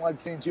because I don't like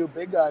seeing two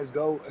big guys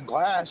go and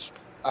clash.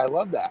 I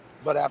love that.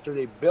 But after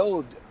they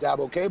build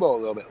Dabba-Kato a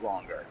little bit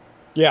longer,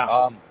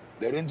 Yeah.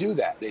 they didn't do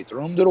that. They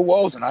threw him to the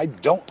walls, and I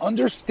don't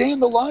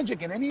understand the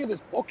logic in any of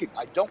this booking.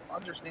 I don't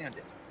understand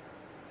it.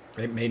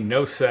 It made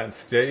no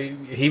sense.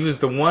 He was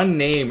the one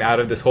name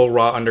out of this whole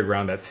Raw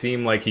Underground that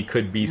seemed like he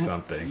could be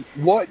something.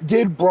 What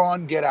did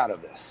Braun get out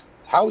of this?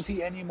 How is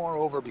he any more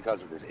over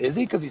because of this? Is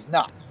he? Because he's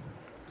not.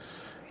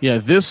 Yeah,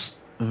 this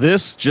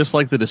just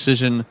like the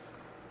decision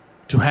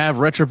to have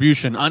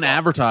Retribution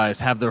unadvertised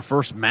have their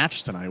first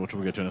match tonight, which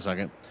we'll get to in a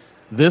second.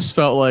 This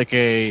felt like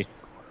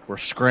we're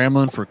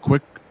scrambling for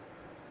quick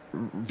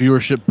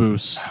viewership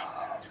boosts.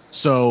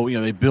 So,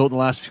 they built in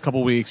the last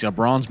couple weeks,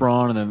 Braun's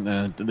Braun, and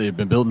then they've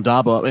been building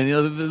Dab up. And,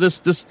 this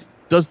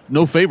does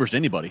no favors to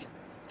anybody.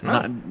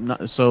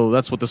 So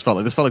that's what this felt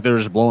like. This felt like they were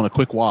just blowing a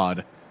quick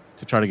wad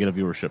to try to get a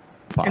viewership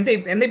pop. And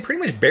they pretty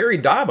much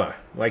buried Daba.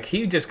 Like,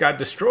 he just got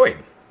destroyed.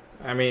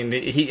 I mean,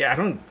 I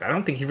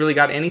don't think he really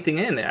got anything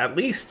in. At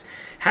least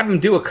have him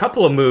do a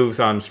couple of moves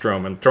on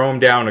Strowman, throw him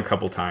down a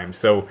couple times,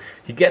 so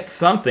he gets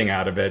something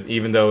out of it,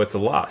 even though it's a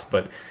loss.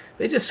 But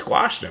they just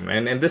squashed him,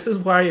 and this is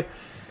why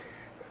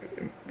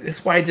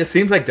it just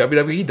seems like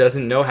WWE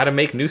doesn't know how to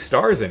make new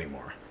stars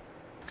anymore.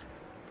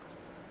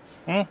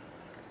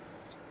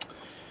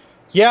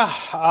 Yeah,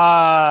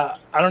 I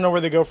don't know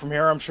where they go from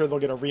here. I'm sure they'll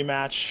get a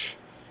rematch,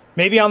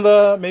 maybe on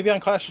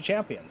Clash of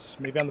Champions,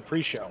 maybe on the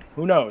pre-show.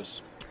 Who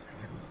knows?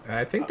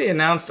 I think they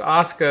announced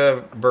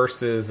Asuka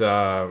versus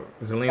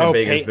Zelina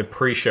Vega as the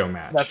pre-show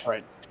match. That's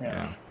right.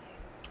 Yeah.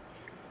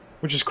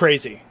 Which is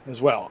crazy as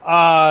well.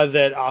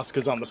 That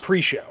Asuka's on the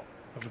pre-show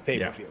of a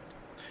pay-per-view. Yeah.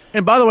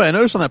 And by the way, I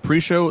noticed on that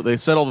pre-show they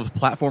said all the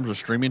platforms are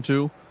streaming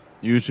to.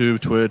 YouTube,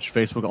 Twitch,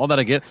 Facebook, all that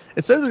I get.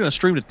 It says they're going to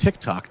stream to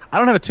TikTok. I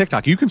don't have a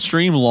TikTok. You can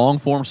stream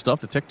long-form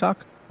stuff to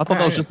TikTok? I thought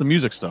that was just the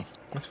music stuff.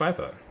 That's what I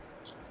thought.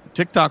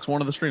 TikTok's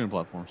one of the streaming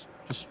platforms.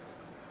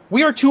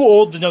 We are too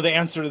old to know the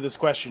answer to this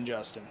question,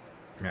 Justin.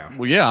 Yeah.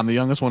 Well, yeah, I'm the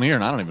youngest one here,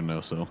 and I don't even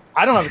know, so.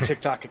 I don't have a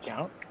TikTok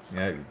account.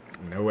 Yeah,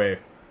 no way.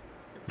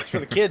 It's for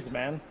the kids,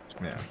 man.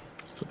 Yeah.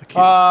 For the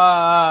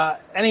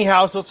kids.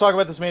 Anyhow, so let's talk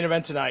about this main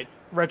event tonight.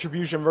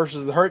 Retribution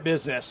versus the Hurt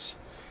Business.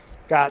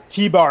 Got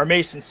T-Bar,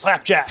 Mason,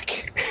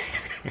 Slapjack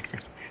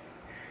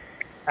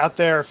out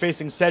there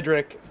facing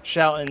Cedric,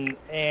 Shelton,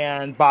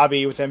 and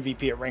Bobby with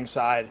MVP at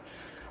ringside.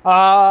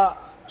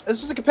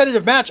 This was a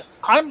competitive match.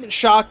 I'm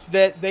shocked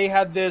that they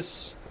had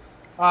this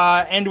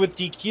end with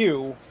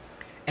DQ.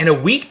 And a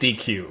weak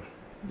DQ.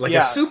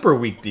 A super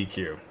weak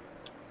DQ.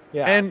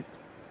 Yeah. And,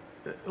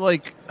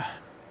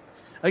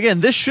 again,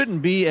 this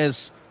shouldn't be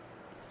as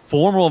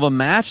formal of a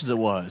match as it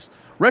was.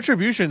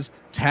 Retribution's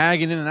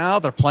tagging in and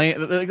out. They're playing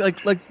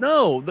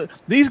no.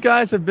 These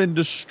guys have been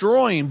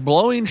destroying,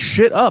 blowing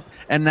shit up,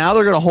 and now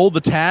they're going to hold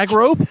the tag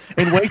rope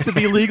and wait to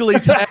be legally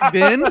tagged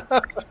in.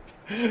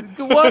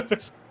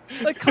 What?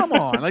 Come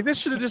on! This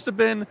should have just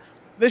been.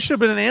 This should have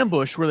been an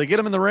ambush where they get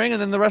them in the ring,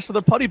 and then the rest of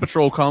the putty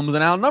patrol comes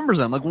and outnumbers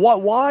them.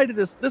 What? Why did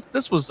this?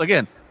 This was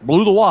again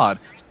blew the wad.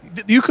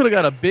 You could have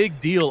got a big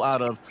deal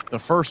out of the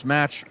first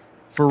match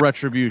for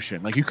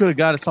Retribution. You could have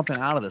got something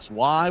out of this.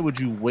 Why would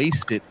you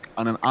waste it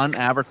on an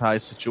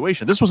unadvertised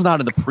situation? This was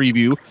not in the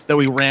preview that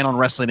we ran on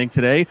Wrestling Inc.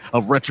 today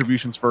of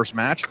Retribution's first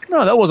match.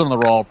 No, that wasn't on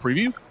the Raw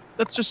preview.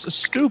 That's just a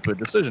stupid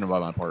decision by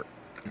my part.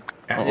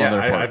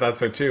 I thought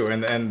so too.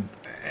 And then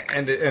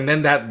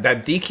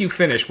that DQ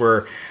finish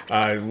where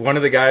one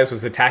of the guys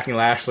was attacking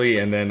Lashley,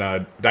 and then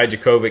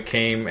Dijakovic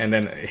came and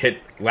then hit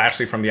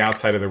Lashley from the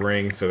outside of the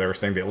ring. So they were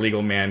saying the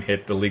legal man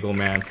hit the legal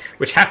man,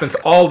 which happens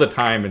all the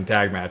time in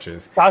tag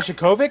matches.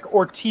 Dijakovic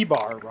or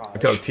T-Bar,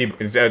 Raj? Oh,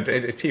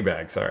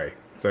 T-Bag, sorry.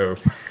 So,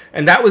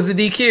 and that was the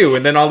DQ,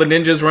 and then all the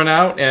ninjas run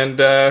out, and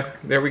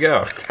there we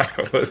go.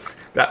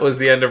 That was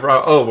the end of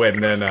Raw. Oh,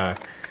 and then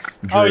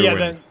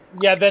Drew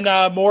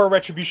then more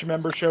Retribution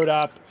members showed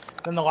up.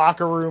 Then the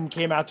locker room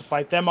came out to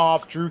fight them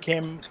off. Drew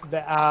came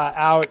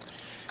out.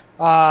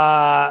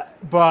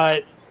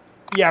 But,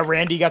 yeah,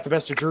 Randy got the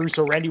best of Drew,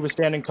 so Randy was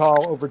standing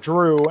tall over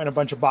Drew and a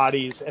bunch of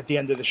bodies at the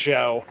end of the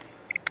show.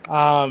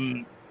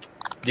 Do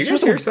you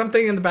guys hear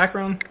something in the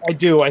background? I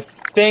do. I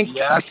think...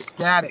 Yes,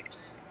 static.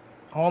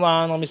 Hold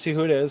on. Let me see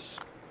who it is.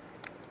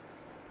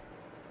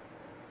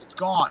 It's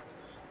gone.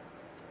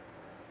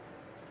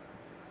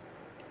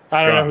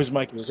 I don't know whose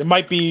mic it is. It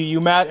might be you,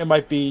 Matt. It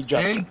might be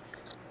Justin. Me?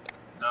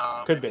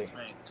 No, could be. It's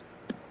me.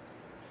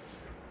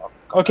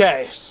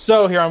 Okay,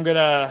 so here I'm going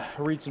to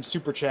read some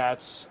super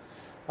chats.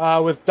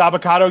 With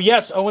Dabakato,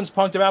 yes, Owens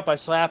punked him out by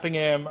slapping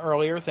him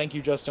earlier. Thank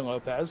you, Justin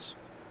Lopez.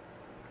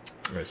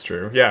 That's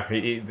true. Yeah,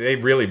 they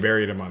really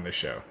buried him on this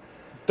show.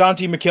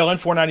 Dante McKillen,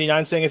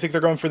 $4.99, saying, I think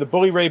they're going for the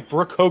Bully Ray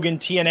Brooke Hogan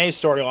TNA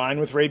storyline,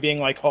 with Ray being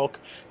like Hulk,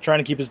 trying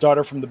to keep his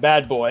daughter from the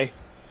bad boy.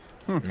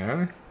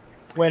 Yeah.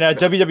 When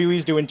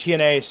WWE's doing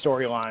TNA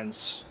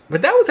storylines.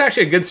 But that was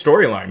actually a good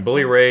storyline.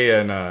 Bully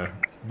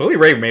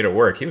Ray made it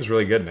work. He was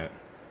really good in it.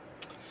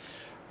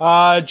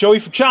 Joey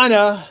from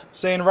China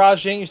saying,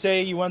 Raj, didn't you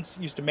say you once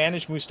used to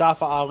manage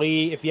Mustafa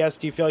Ali? If yes,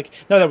 do you feel like...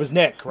 No, that was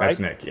Nick, right? That's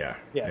Nick, yeah.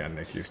 Yes. Yeah,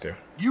 Nick used to.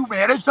 You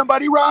manage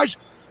somebody, Raj?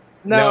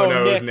 No,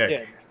 it was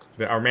Nick.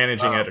 Did. Our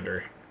managing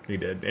editor. He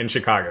did, in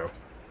Chicago.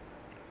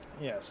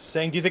 Yes.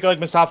 Saying, do you think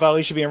Mustafa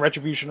Ali should be in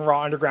Retribution,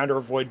 Raw Underground, or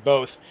avoid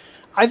both?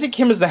 I think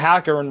him as the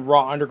hacker in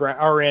Raw Underground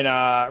or in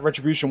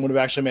Retribution would have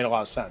actually made a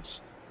lot of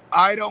sense.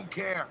 I don't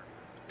care.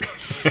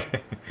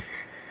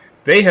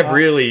 They have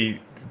really,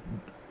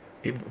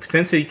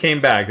 since he came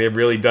back, they've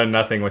really done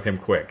nothing with him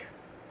quick.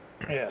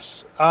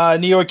 Yes.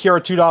 Neo Akira,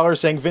 $2,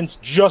 saying Vince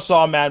just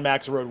saw Mad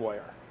Max Road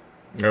Warrior.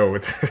 Oh,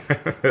 with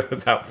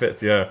those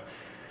outfits, yeah.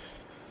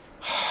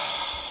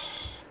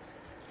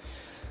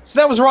 So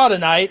that was Raw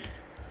tonight.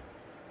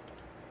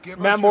 Give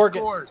Matt us your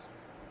Morgan. scores.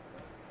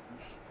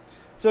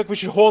 I feel like we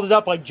should hold it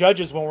up like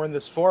judges when we're in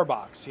this 4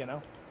 box, you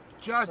know?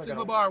 Justin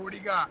LeBar, what do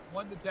you got?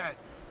 1 to 10.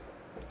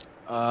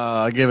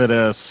 I give it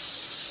a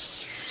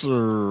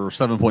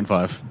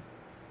 7.5.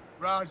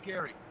 Raj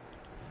Gary.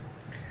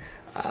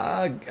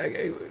 I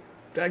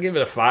give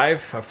it a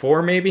 5, a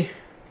 4 maybe.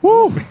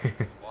 Woo!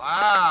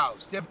 Wow.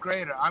 Stiff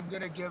grader. I'm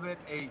going to give it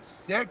a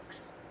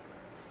 6.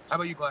 How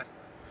about you, Glenn?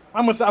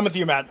 I'm with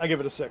you, Matt. I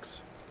give it a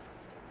 6.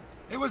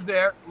 It was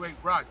there. Wait,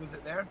 Raj, was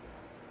it there?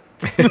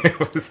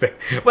 It was there.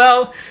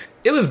 Well,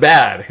 it was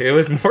bad. It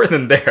was more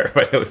than there,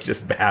 but it was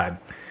just bad.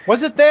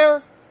 Was it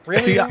there?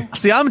 Really?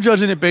 See, I'm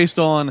judging it based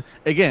on,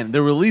 again,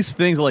 the released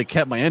things that, like,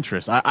 kept my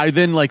interest. I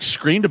then, like,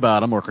 screamed about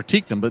them or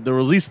critiqued them, but the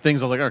released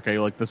things, I was like, okay,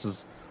 like, this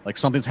is, like,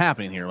 something's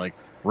happening here. Like,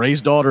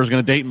 Ray's daughter is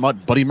going to date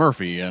Buddy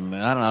Murphy, and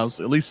I don't know,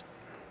 at least,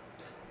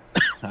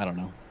 I don't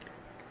know.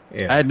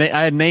 Yeah. I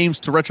had names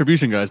to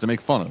Retribution guys to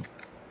make fun of.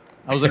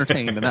 I was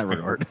entertained in that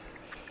regard.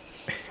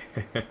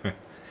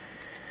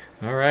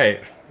 All right.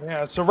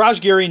 Yeah, so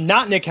Raj Giri,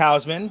 not Nick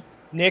Hausman.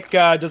 Nick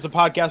does a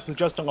podcast with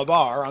Justin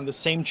LeBar on the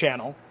same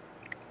channel.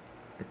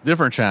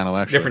 Different channel,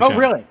 actually. Different Oh,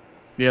 channel. really?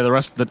 Yeah, the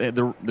rest of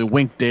the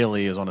Wink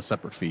Daily is on a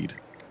separate feed.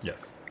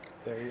 Yes.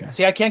 There you go.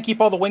 See, I can't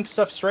keep all the Wink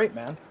stuff straight,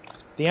 man.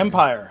 The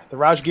Empire, the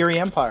Raj Giri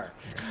Empire.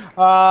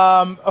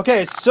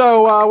 Okay,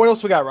 so what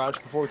else we got,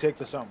 Raj, before we take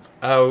this home?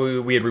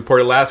 We had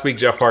reported last week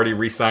Jeff Hardy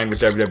re-signed with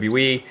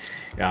WWE.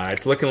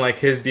 It's looking like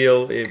his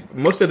deal.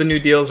 Most of the new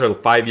deals are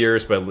 5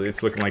 years, but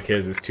it's looking like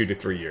his is 2 to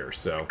 3 years.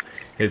 So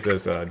his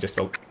is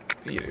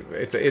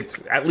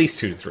it's at least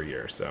 2 to 3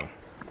 years. So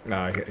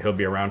he'll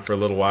be around for a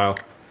little while.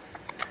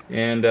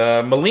 And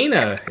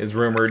Melina is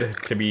rumored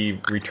to be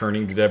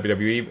returning to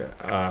WWE.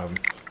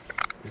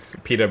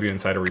 PW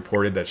Insider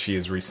reported that she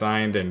is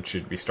re-signed and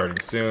should be starting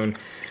soon.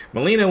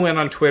 Melina went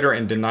on Twitter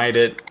and denied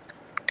it.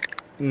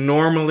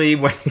 Normally,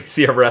 when you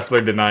see a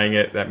wrestler denying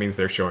it, that means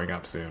they're showing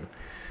up soon.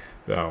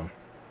 So,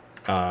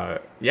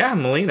 yeah,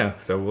 Melina.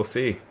 So we'll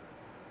see.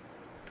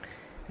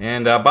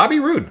 And Bobby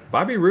Roode.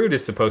 Bobby Roode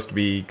is supposed to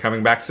be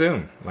coming back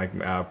soon, like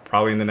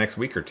probably in the next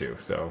week or two.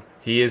 So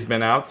he has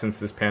been out since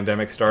this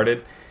pandemic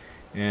started,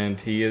 and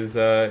he is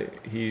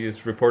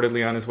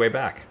reportedly on his way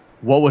back.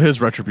 What will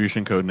his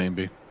Retribution code name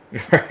be?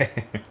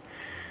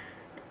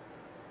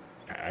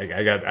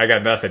 I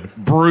got nothing.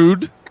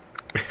 Brood.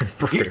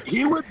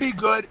 He would be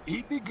good.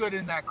 He'd be good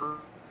in that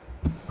group,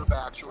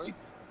 actually.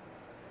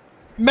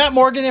 Matt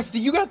Morgan, if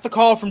you got the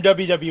call from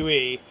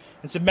WWE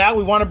and said, Matt,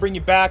 we want to bring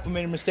you back. We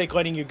made a mistake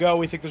letting you go.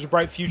 We think there's a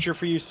bright future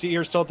for you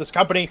here still at this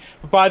company.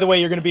 But by the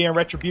way, you're going to be in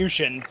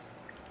Retribution.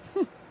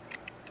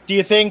 Do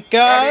you think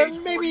At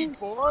age maybe?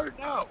 44?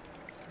 No.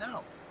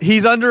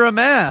 He's under a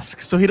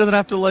mask, so he doesn't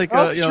have to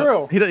That's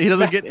true. He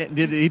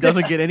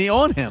doesn't get any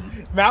on him.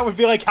 Matt would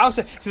be like, "How's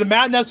it?" To the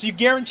Matt now, so you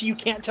guarantee you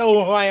can't tell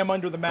who I am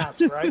under the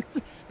mask, right?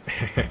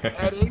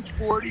 At age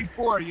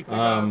 44, you think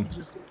I'm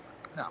just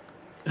no.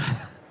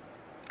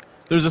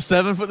 There's a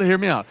 7 foot. Hear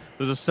me out.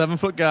 There's a 7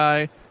 foot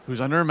guy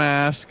who's under a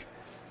mask.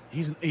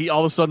 He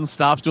all of a sudden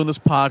stops doing this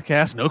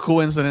podcast. No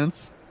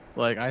coincidence.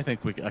 Like I think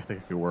it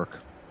could work.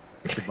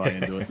 Could buy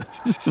into it.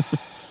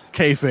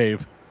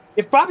 Kayfabe.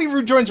 If Bobby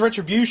Roode joins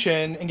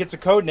Retribution and gets a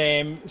code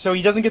name, so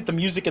he doesn't get the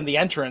music in the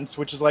entrance,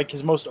 which is like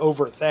his most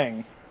over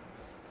thing.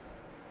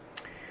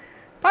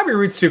 Bobby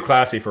Roode's too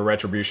classy for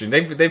Retribution.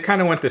 They've kind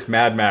of went this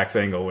Mad Max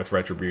angle with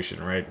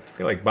Retribution, right? I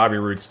feel like Bobby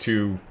Roode's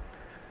too,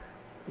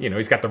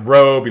 he's got the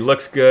robe, he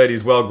looks good,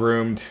 he's well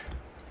groomed.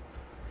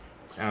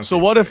 So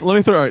what if? Let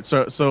me throw. All right,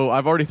 so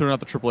I've already thrown out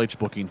the Triple H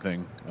booking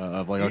thing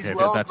of like, He's okay,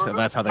 well that's groomed.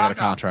 how they got a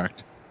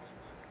contract.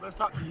 Let's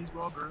talk. He's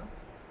well groomed.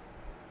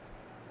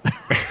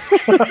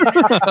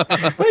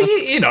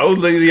 Well,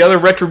 the other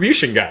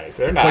Retribution guys,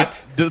 they're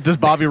not. Does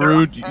Bobby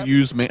Roode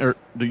use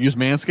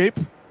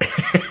Manscaped?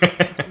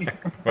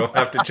 We'll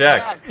have to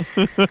check.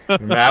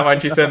 Matt, why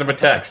don't you send him a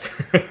text?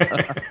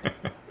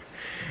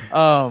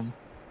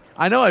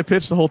 I know I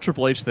pitched the whole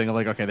Triple H thing. I'm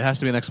like, okay, there has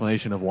to be an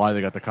explanation of why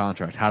they got the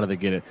contract. How did they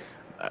get it?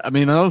 I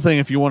mean, another thing,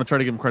 if you want to try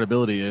to give them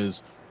credibility,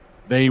 is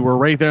they were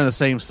right there in the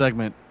same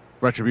segment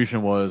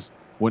Retribution was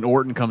when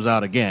Orton comes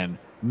out again.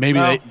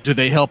 Maybe do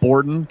they help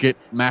Orton get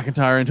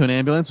McIntyre into an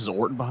ambulance? Is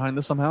Orton behind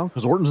this somehow?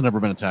 Because Orton's never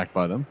been attacked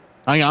by them.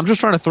 I'm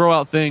just trying to throw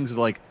out things that,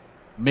 like,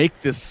 make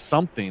this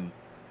something.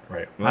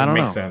 Right. Well, I don't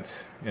makes know.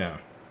 sense. Yeah.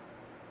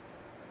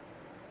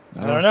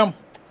 I don't know.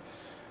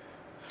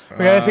 We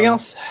got anything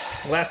else?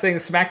 Last thing,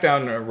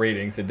 SmackDown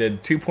ratings. It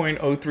did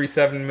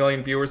 2.037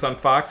 million viewers on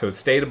Fox, so it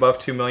stayed above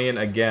 2 million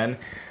again,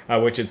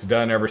 which it's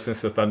done ever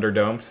since the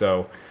Thunderdome.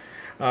 So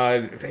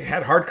they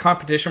had hard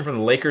competition from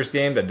the Lakers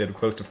game that did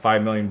close to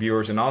 5 million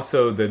viewers, and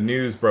also the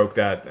news broke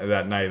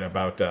that night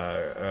about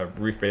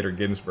Ruth Bader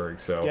Ginsburg.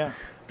 So Yeah.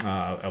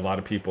 a lot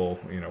of people,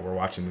 were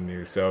watching the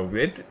news. So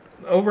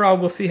overall,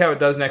 we'll see how it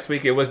does next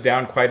week. It was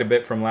down quite a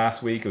bit from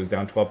last week. It was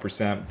down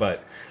 12%,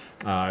 but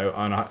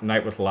on a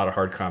night with a lot of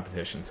hard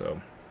competition. So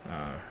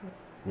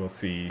we'll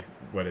see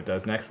what it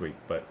does next week.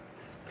 But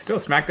still,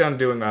 SmackDown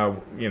doing,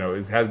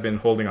 has been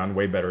holding on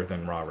way better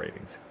than Raw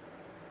ratings.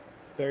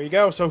 There you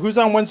go. So who's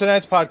on Wednesday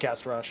night's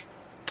podcast, Rush?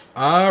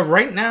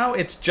 Right now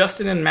it's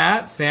Justin and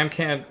Matt. Sam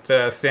can't.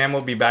 Sam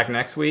will be back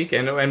next week,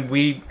 and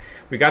we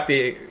got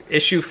the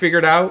issue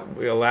figured out.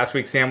 Last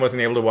week Sam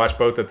wasn't able to watch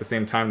both at the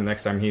same time. The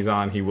next time he's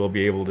on, he will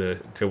be able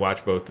to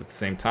watch both at the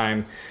same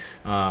time.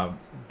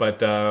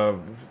 But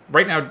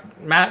right now,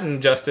 Matt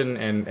and Justin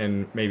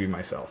and maybe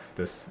myself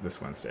this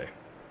Wednesday.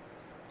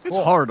 It's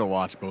hard to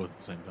watch both at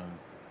the same time.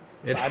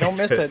 I don't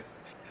miss it.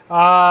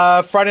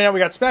 Friday night we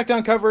got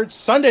SmackDown coverage.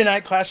 Sunday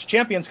night Clash of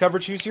Champions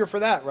coverage. Who's here for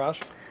that, Rush?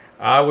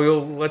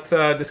 Let's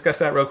discuss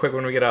that real quick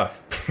when we get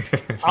off.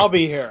 I'll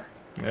be here.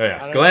 Oh,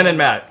 yeah, Glenn and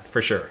Matt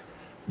for sure.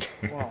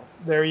 Well,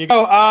 there you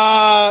go.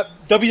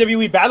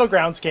 WWE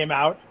Battlegrounds came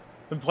out.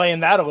 Been playing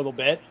that a little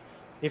bit.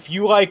 If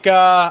you like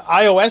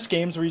iOS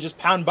games where you just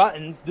pound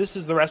buttons, this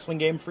is the wrestling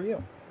game for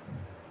you.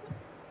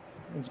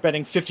 And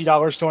spending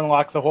 $50 to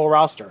unlock the whole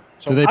roster.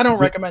 So I don't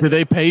recommend. Do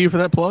they pay you for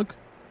that plug?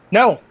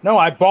 No.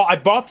 I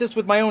bought this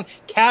with my own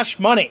cash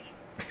money.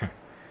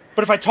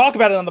 But if I talk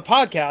about it on the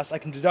podcast, I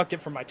can deduct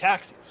it from my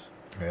taxes.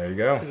 There you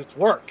go. Because it's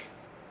work.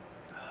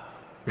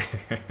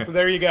 So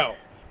there you go.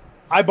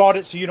 I bought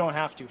it so you don't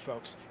have to,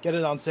 folks. Get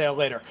it on sale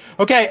later.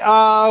 Okay,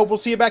 we'll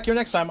see you back here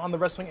next time on the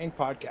Wrestling Inc.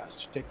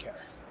 podcast. Take care.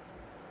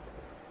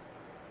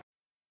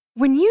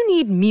 When you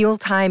need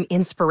mealtime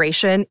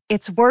inspiration,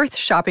 it's worth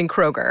shopping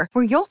Kroger,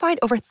 where you'll find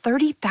over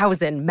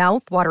 30,000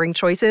 mouth-watering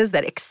choices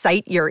that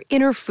excite your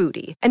inner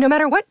foodie. And no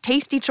matter what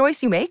tasty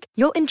choice you make,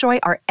 you'll enjoy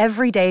our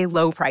everyday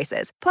low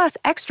prices, plus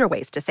extra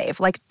ways to save,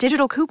 like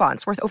digital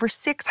coupons worth over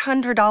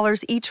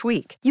 $600 each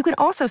week. You can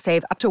also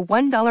save up to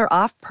 $1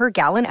 off per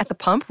gallon at the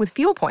pump with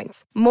fuel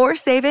points. More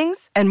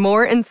savings and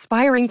more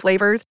inspiring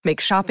flavors make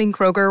shopping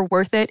Kroger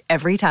worth it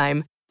every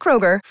time.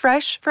 Kroger,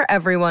 fresh for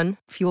everyone.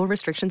 Fuel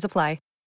restrictions apply.